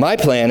 my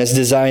plan is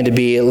designed to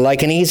be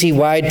like an easy,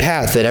 wide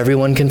path that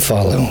everyone can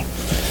follow.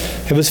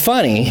 It was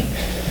funny,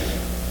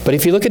 but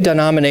if you look at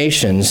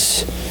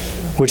denominations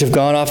which have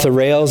gone off the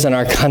rails in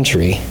our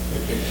country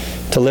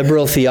to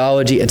liberal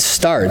theology, it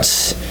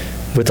starts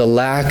with a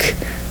lack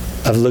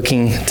of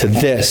looking to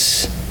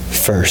this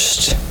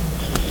first.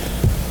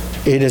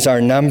 It is our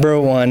number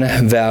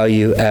one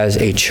value as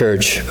a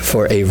church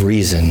for a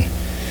reason.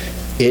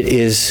 It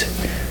is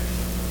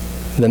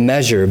the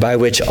measure by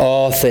which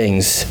all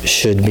things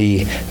should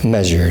be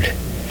measured.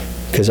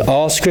 Because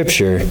all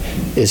Scripture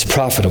is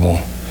profitable.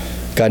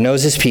 God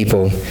knows his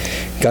people.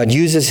 God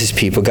uses his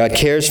people. God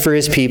cares for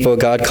his people.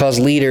 God calls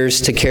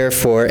leaders to care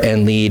for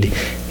and lead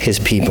his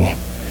people.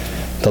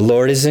 The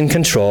Lord is in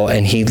control,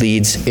 and he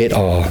leads it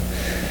all.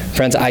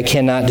 Friends, I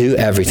cannot do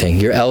everything.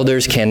 Your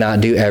elders cannot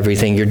do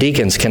everything. Your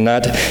deacons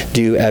cannot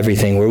do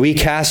everything. Where we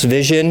cast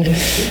vision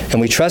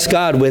and we trust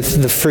God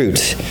with the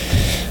fruit.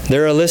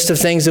 There are a list of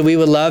things that we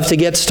would love to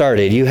get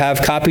started. You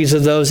have copies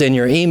of those in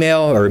your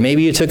email, or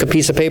maybe you took a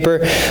piece of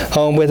paper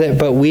home with it,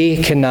 but we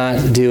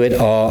cannot do it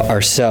all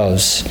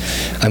ourselves.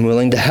 I'm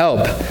willing to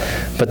help,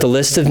 but the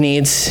list of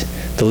needs,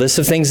 the list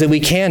of things that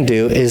we can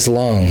do is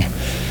long.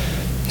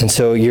 And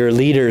so your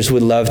leaders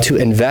would love to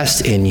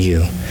invest in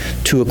you,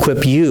 to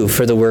equip you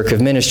for the work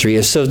of ministry.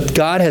 And so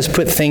God has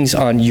put things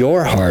on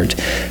your heart.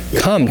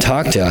 Come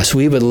talk to us.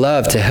 We would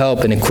love to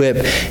help and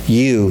equip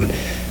you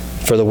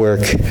for the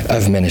work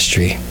of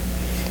ministry.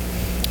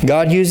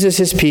 God uses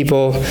his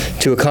people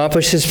to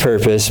accomplish his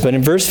purpose, but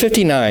in verse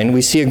 59,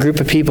 we see a group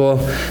of people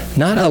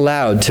not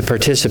allowed to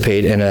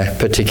participate in a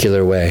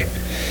particular way.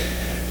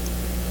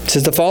 It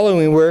says the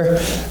following were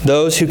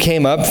those who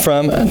came up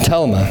from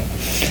Telmah,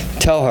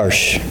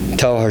 Telharsha,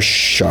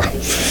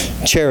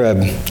 Cherub,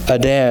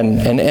 Adan,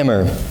 and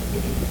Immer.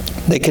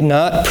 They could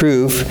not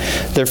prove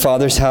their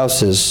father's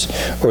houses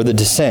or the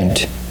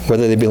descent,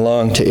 whether they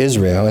belonged to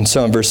Israel. And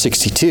so in verse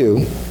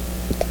 62,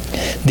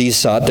 these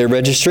sought their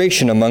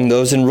registration among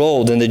those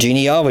enrolled in the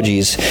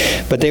genealogies,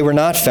 but they were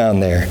not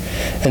found there.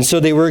 And so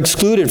they were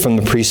excluded from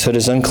the priesthood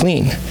as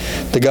unclean.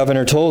 The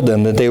governor told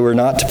them that they were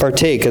not to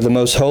partake of the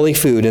most holy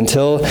food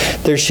until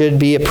there should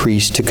be a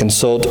priest to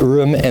consult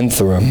Urim and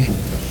Thummim.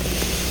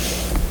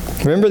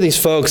 Remember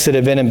these folks that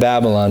have been in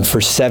Babylon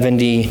for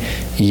 70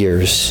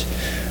 years.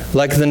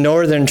 Like the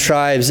northern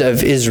tribes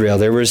of Israel,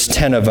 there was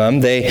 10 of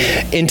them.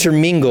 They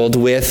intermingled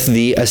with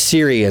the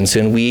Assyrians,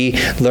 and we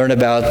learn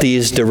about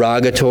these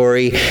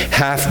derogatory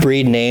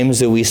half-breed names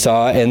that we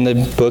saw in the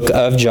book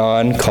of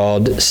John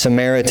called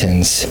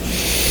Samaritans.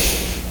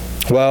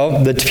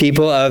 Well, the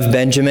people of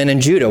Benjamin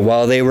and Judah,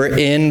 while they were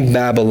in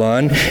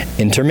Babylon,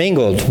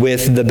 intermingled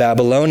with the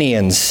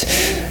Babylonians.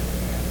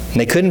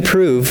 And they couldn't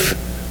prove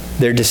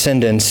their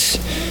descendants,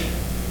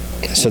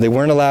 so they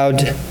weren't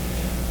allowed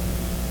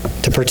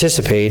to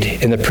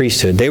participate in the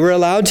priesthood. They were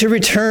allowed to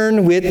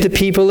return with the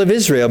people of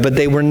Israel, but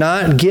they were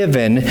not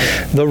given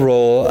the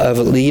role of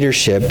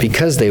leadership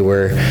because they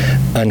were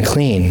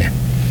unclean.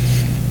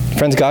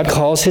 Friends, God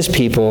calls his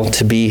people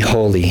to be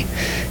holy.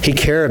 He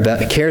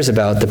cares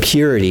about the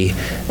purity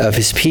of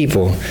his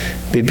people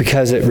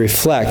because it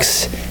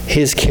reflects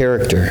his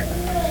character.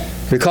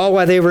 Recall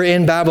why they were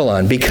in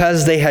Babylon,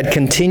 because they had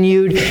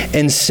continued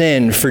in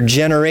sin for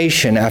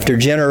generation after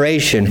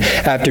generation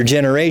after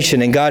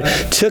generation, and God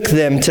took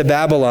them to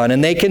Babylon,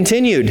 and they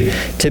continued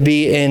to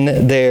be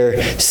in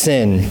their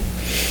sin.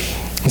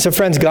 And so,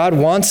 friends, God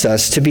wants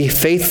us to be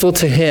faithful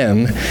to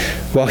him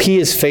while he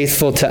is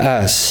faithful to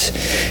us.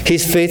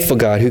 He's faithful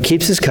God who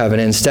keeps his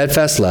covenant and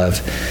steadfast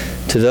love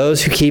to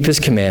those who keep his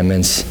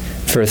commandments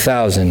for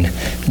 1,000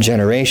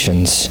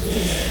 generations.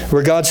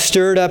 Where God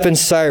stirred up in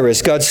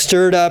Cyrus, God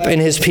stirred up in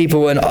his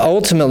people, and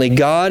ultimately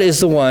God is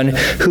the one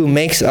who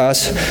makes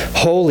us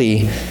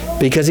holy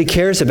because he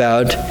cares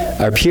about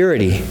our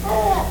purity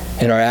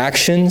in our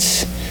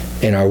actions,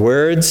 in our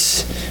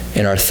words,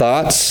 in our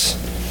thoughts,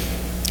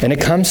 and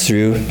it comes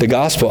through the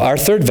gospel, our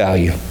third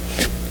value.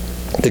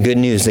 The good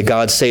news that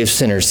God saves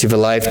sinners through the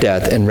life,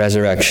 death, and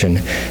resurrection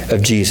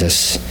of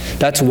Jesus.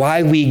 That's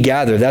why we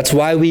gather. That's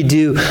why we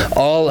do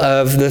all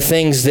of the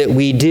things that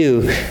we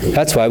do.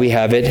 That's why we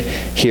have it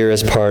here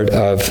as part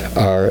of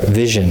our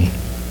vision.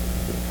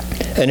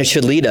 And it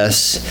should lead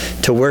us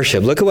to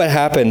worship. Look at what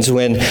happens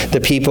when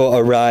the people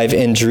arrive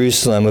in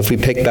Jerusalem. If we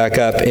pick back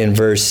up in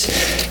verse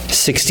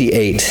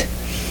 68.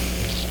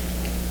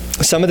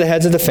 Some of the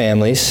heads of the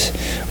families,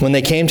 when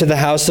they came to the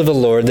house of the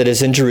Lord that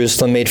is in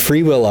Jerusalem, made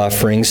free will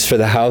offerings for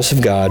the house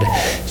of God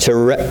to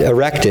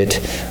erect it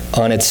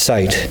on its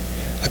site.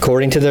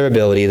 According to their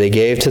ability, they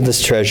gave to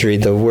this treasury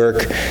the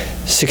work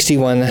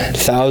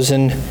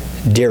 61,000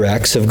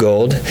 dirhams of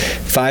gold,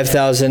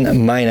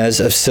 5,000 minas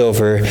of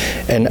silver,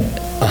 and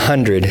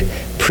 100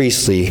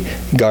 priestly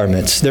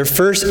garments. Their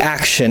first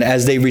action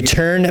as they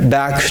returned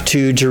back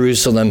to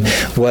Jerusalem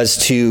was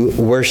to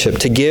worship,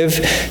 to give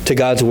to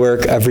God's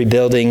work of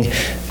rebuilding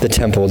the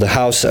temple, the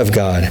house of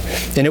God.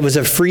 And it was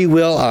a free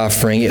will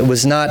offering. It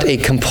was not a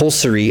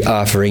compulsory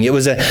offering. It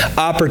was an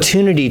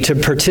opportunity to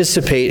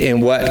participate in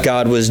what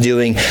God was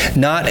doing,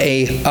 not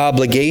an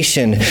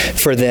obligation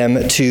for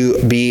them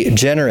to be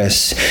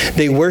generous.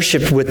 They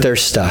worshiped with their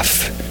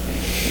stuff.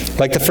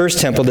 Like the first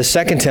temple, the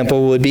second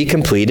temple would be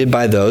completed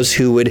by those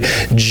who would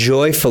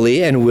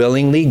joyfully and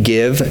willingly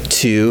give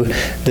to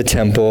the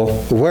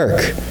temple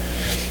work.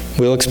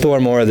 We'll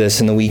explore more of this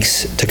in the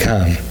weeks to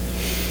come.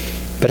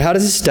 But how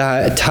does this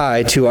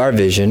tie to our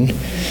vision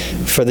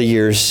for the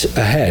years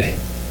ahead?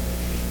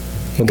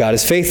 Well, God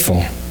is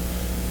faithful.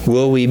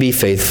 Will we be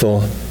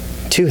faithful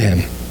to him?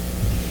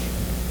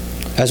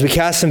 As we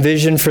cast some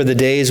vision for the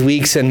days,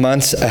 weeks, and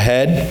months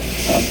ahead,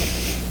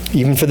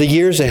 even for the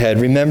years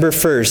ahead, remember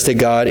first that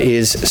God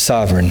is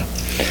sovereign.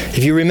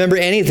 If you remember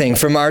anything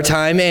from our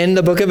time in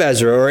the book of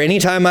Ezra, or any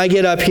time I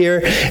get up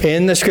here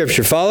in the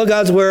scripture, follow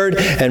God's word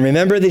and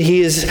remember that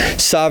he is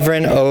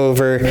sovereign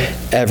over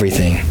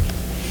everything.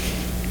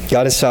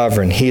 God is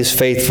sovereign. He is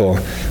faithful.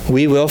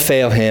 We will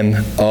fail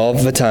him all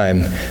the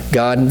time.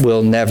 God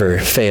will never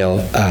fail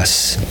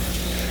us.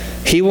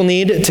 He will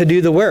need to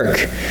do the work.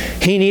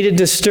 He needed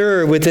to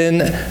stir within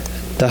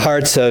the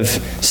hearts of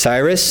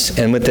Cyrus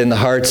and within the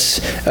hearts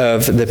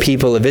of the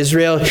people of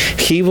Israel.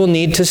 He will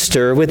need to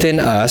stir within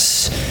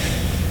us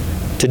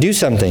to do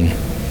something.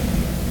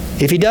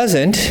 If he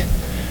doesn't,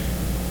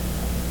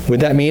 would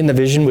that mean the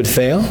vision would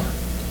fail?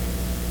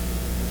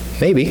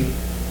 Maybe.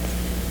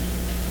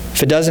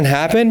 If it doesn't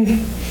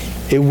happen,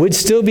 it would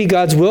still be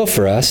God's will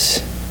for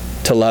us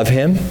to love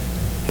him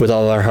with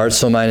all our heart,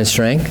 soul, mind, and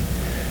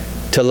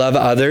strength, to love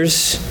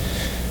others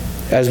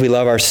as we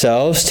love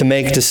ourselves, to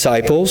make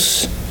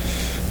disciples.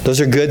 Those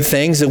are good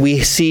things that we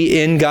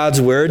see in God's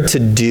word to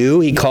do.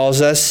 He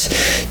calls us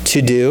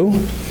to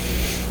do.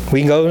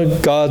 We can go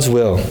to God's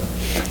will.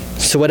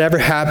 So whatever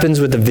happens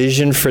with the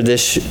vision for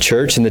this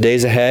church in the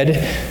days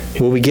ahead,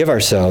 will we give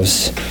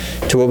ourselves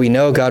to what we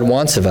know God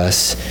wants of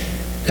us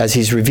as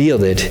he's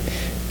revealed it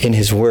in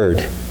his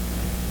word?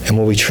 And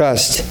will we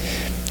trust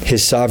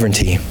his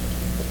sovereignty?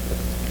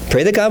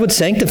 Pray that God would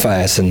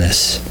sanctify us in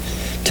this,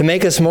 to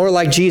make us more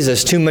like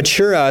Jesus, to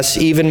mature us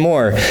even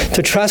more,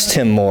 to trust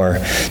him more,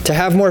 to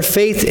have more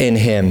faith in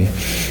him,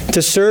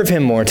 to serve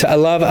him more, to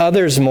love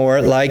others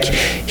more like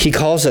he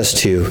calls us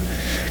to.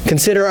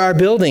 Consider our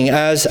building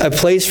as a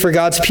place for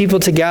God's people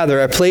to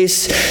gather, a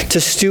place to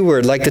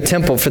steward like the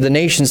temple for the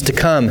nations to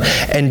come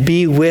and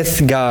be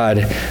with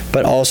God,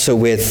 but also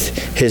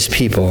with his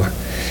people.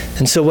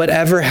 And so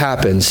whatever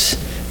happens,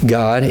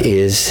 God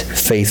is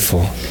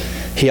faithful.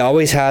 He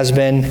always has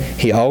been,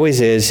 he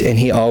always is, and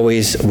he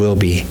always will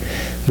be.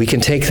 We can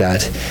take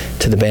that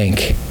to the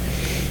bank.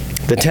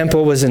 The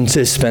temple was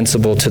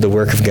indispensable to the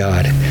work of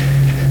God.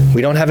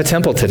 We don't have a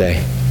temple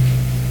today.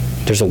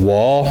 There's a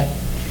wall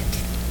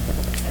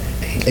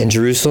in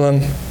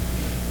Jerusalem.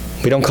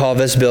 We don't call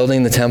this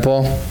building the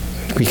temple.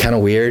 It'd be kind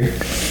of weird.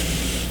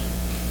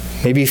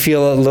 Maybe you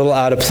feel a little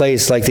out of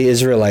place like the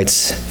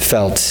Israelites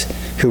felt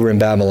who were in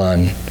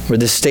Babylon, where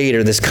this state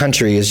or this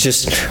country is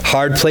just a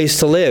hard place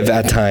to live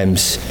at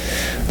times.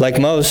 Like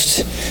most,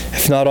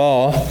 if not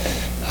all,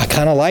 I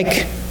kind of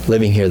like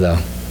living here though.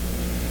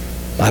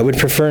 I would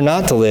prefer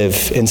not to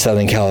live in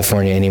Southern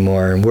California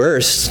anymore.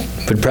 Worse,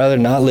 would rather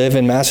not live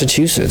in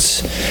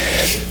Massachusetts.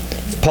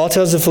 Paul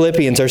tells the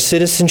Philippians, our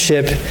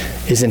citizenship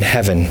is in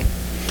heaven.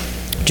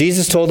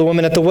 Jesus told the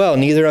woman at the well,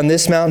 neither on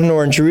this mountain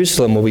nor in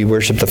Jerusalem will we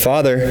worship the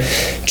Father.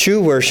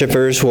 True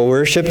worshipers will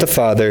worship the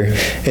Father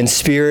in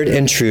spirit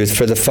and truth,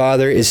 for the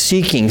Father is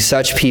seeking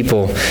such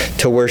people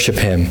to worship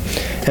him.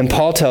 And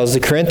Paul tells the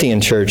Corinthian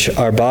church,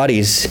 our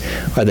bodies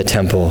are the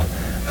temple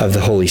of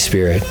the Holy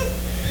Spirit.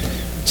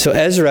 So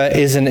Ezra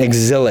is an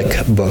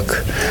exilic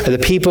book.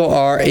 The people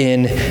are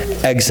in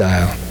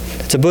exile.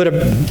 It's a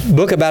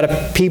book about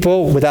a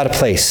people without a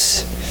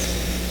place,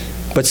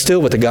 but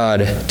still with a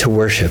God to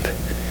worship.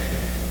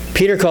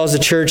 Peter calls the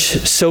church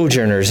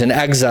sojourners and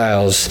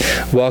exiles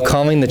while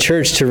calling the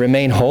church to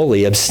remain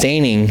holy,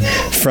 abstaining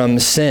from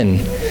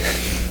sin.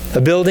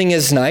 A building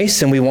is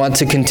nice, and we want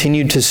to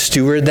continue to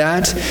steward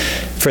that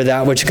for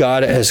that which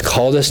God has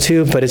called us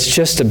to, but it's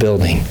just a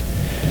building.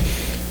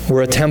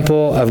 We're a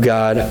temple of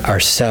God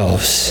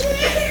ourselves.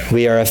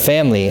 We are a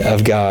family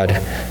of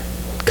God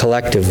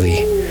collectively,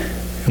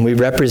 and we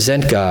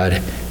represent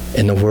God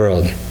in the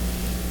world.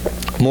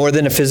 More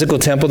than a physical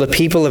temple, the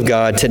people of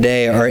God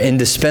today are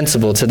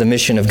indispensable to the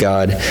mission of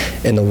God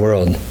in the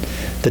world.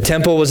 The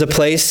temple was a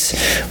place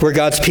where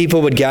God's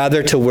people would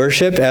gather to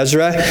worship.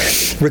 Ezra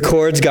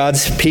records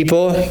God's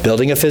people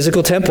building a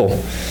physical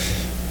temple.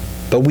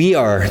 But we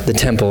are the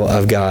temple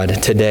of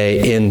God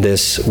today in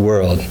this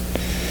world.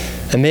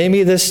 And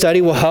maybe this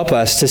study will help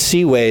us to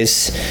see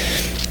ways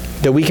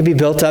that we can be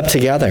built up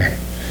together,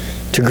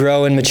 to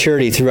grow in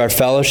maturity through our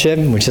fellowship,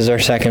 which is our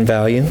second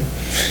value.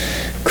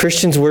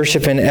 Christians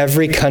worship in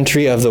every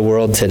country of the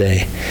world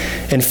today,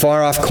 in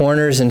far-off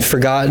corners and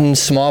forgotten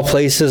small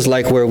places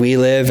like where we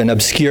live, in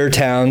obscure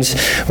towns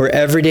where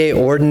everyday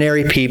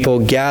ordinary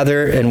people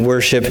gather and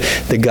worship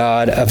the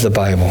God of the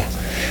Bible.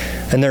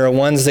 And there are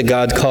ones that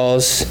God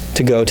calls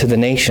to go to the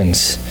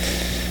nations,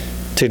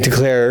 to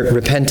declare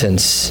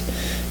repentance,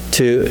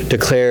 to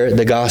declare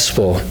the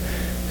gospel,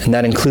 and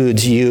that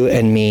includes you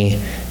and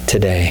me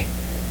today.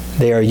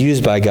 They are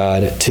used by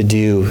God to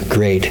do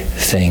great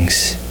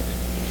things.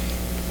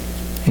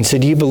 And so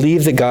do you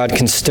believe that God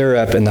can stir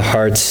up in the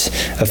hearts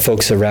of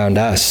folks around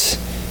us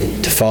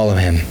to follow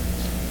him?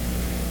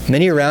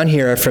 Many around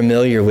here are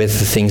familiar with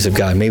the things of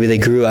God. Maybe they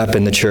grew up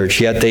in the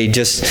church, yet they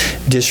just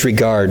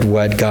disregard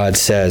what God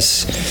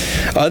says.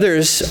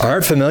 Others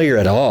aren't familiar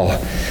at all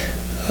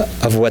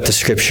of what the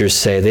scriptures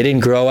say. They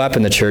didn't grow up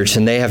in the church,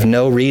 and they have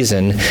no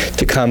reason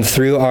to come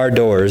through our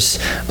doors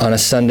on a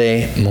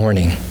Sunday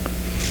morning.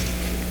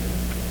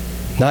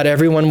 Not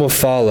everyone will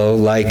follow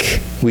like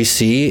we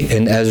see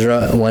in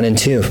Ezra 1 and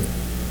 2.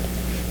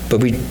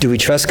 but do we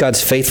trust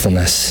God's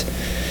faithfulness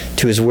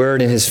to his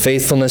word and his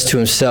faithfulness to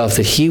himself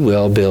that he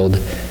will build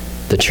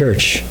the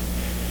church?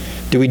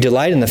 Do we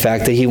delight in the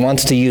fact that he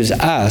wants to use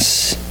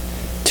us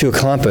to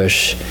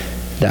accomplish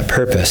that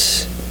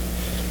purpose?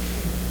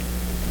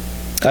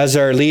 As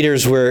our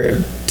leaders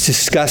were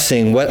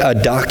discussing what a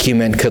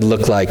document could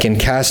look like and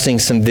casting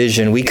some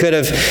vision, we could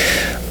have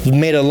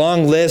made a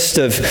long list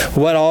of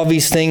what all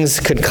these things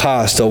could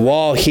cost. A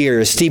wall here,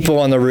 a steeple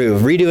on the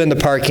roof, redoing the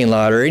parking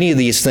lot, or any of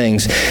these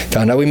things.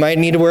 Found out we might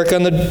need to work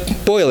on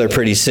the boiler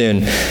pretty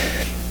soon.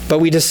 But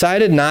we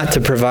decided not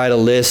to provide a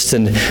list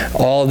and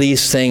all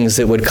these things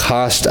that would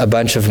cost a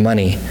bunch of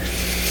money.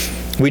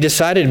 We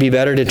decided it'd be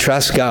better to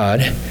trust God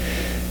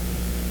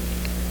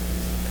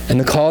and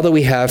the call that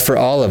we have for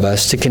all of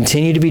us to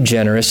continue to be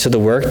generous to the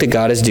work that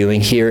God is doing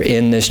here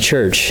in this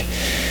church.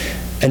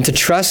 And to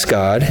trust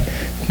God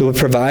who will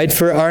provide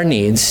for our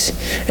needs.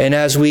 And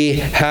as we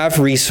have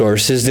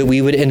resources, that we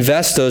would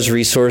invest those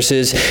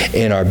resources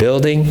in our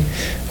building,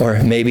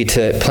 or maybe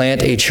to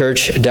plant a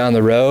church down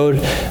the road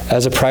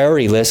as a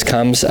priority list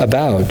comes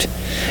about.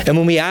 And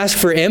when we ask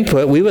for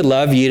input, we would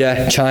love you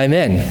to chime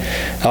in.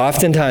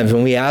 Oftentimes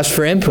when we ask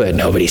for input,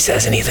 nobody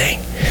says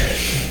anything.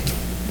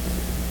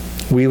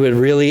 We would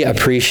really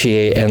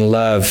appreciate and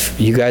love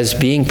you guys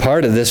being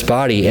part of this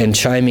body and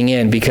chiming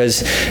in,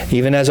 because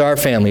even as our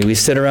family, we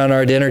sit around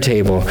our dinner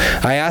table.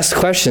 I ask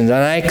questions, and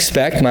I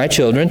expect my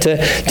children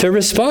to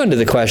respond to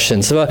the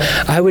questions. So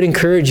I would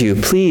encourage you,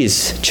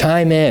 please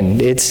chime in.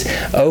 It's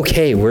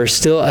okay. We're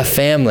still a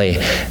family,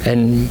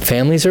 and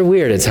families are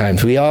weird at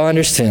times. We all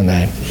understand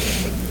that.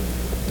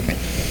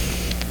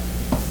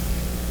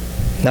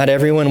 Not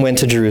everyone went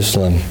to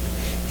Jerusalem.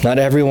 Not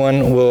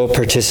everyone will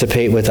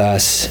participate with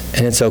us,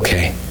 and it's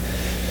okay.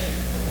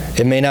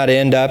 It may not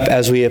end up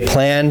as we had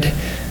planned.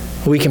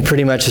 We can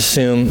pretty much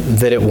assume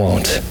that it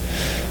won't.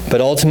 But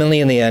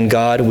ultimately, in the end,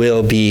 God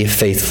will be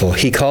faithful.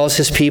 He calls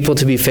his people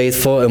to be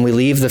faithful, and we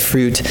leave the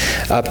fruit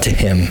up to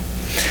him.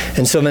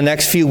 And so in the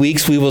next few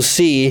weeks, we will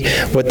see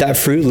what that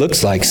fruit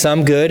looks like,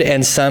 some good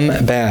and some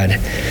bad.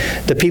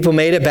 The people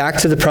made it back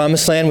to the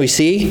promised land, we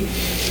see.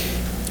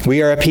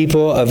 We are a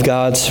people of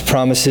God's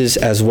promises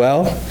as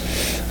well.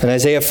 And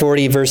Isaiah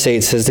 40 verse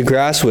 8 says, "The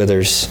grass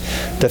withers,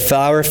 the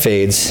flower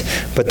fades,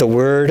 but the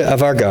word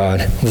of our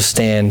God will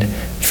stand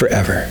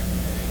forever."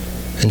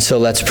 And so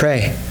let's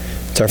pray.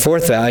 It's our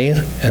fourth value,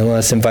 and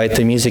let's invite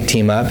the music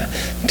team up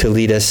to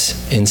lead us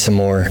in some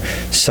more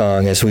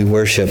song as we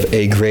worship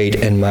a great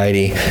and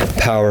mighty,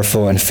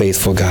 powerful and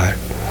faithful God.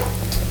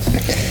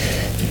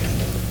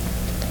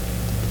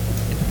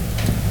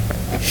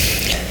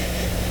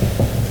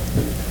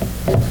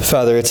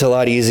 Father, it's a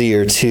lot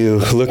easier to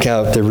look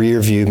out the rear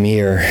view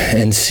mirror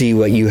and see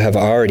what you have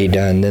already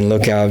done than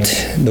look out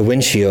the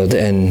windshield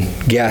and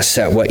guess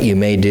at what you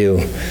may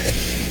do.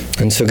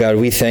 And so, God,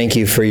 we thank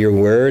you for your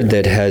word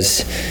that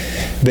has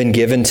been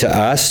given to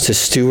us to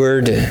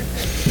steward,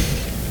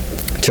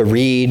 to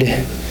read,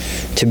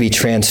 to be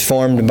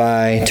transformed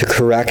by, to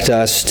correct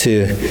us,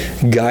 to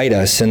guide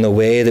us in the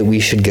way that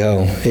we should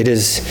go. It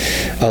is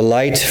a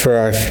light for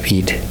our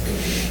feet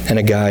and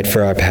a guide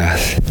for our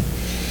path.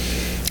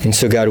 And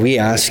so, God, we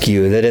ask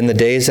you that in the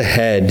days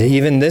ahead,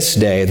 even this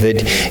day,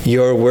 that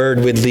your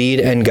word would lead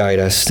and guide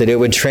us, that it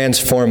would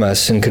transform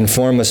us and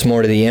conform us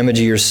more to the image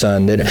of your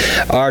Son, that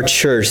our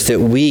church,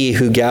 that we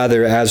who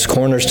gather as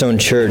Cornerstone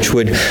Church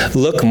would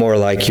look more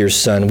like your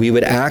Son. We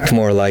would act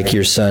more like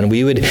your Son.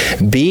 We would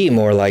be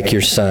more like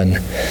your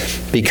Son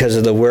because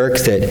of the work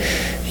that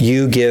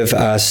you give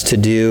us to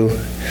do,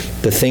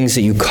 the things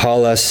that you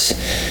call us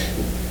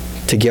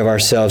to give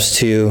ourselves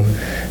to,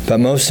 but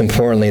most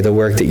importantly, the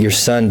work that your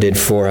Son did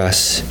for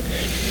us.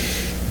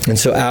 And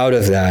so out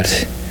of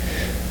that,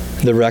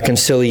 the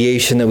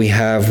reconciliation that we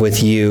have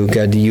with you,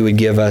 God, you would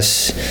give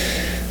us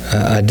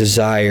a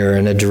desire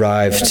and a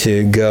drive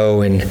to go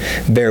and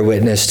bear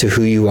witness to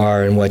who you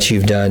are and what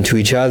you've done to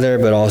each other,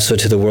 but also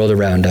to the world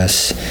around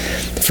us,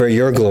 for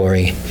your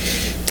glory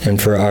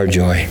and for our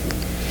joy.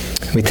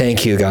 We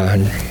thank you,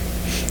 God,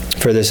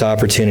 for this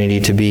opportunity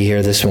to be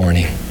here this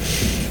morning.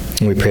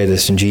 And we pray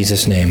this in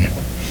Jesus' name.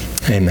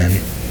 Amen.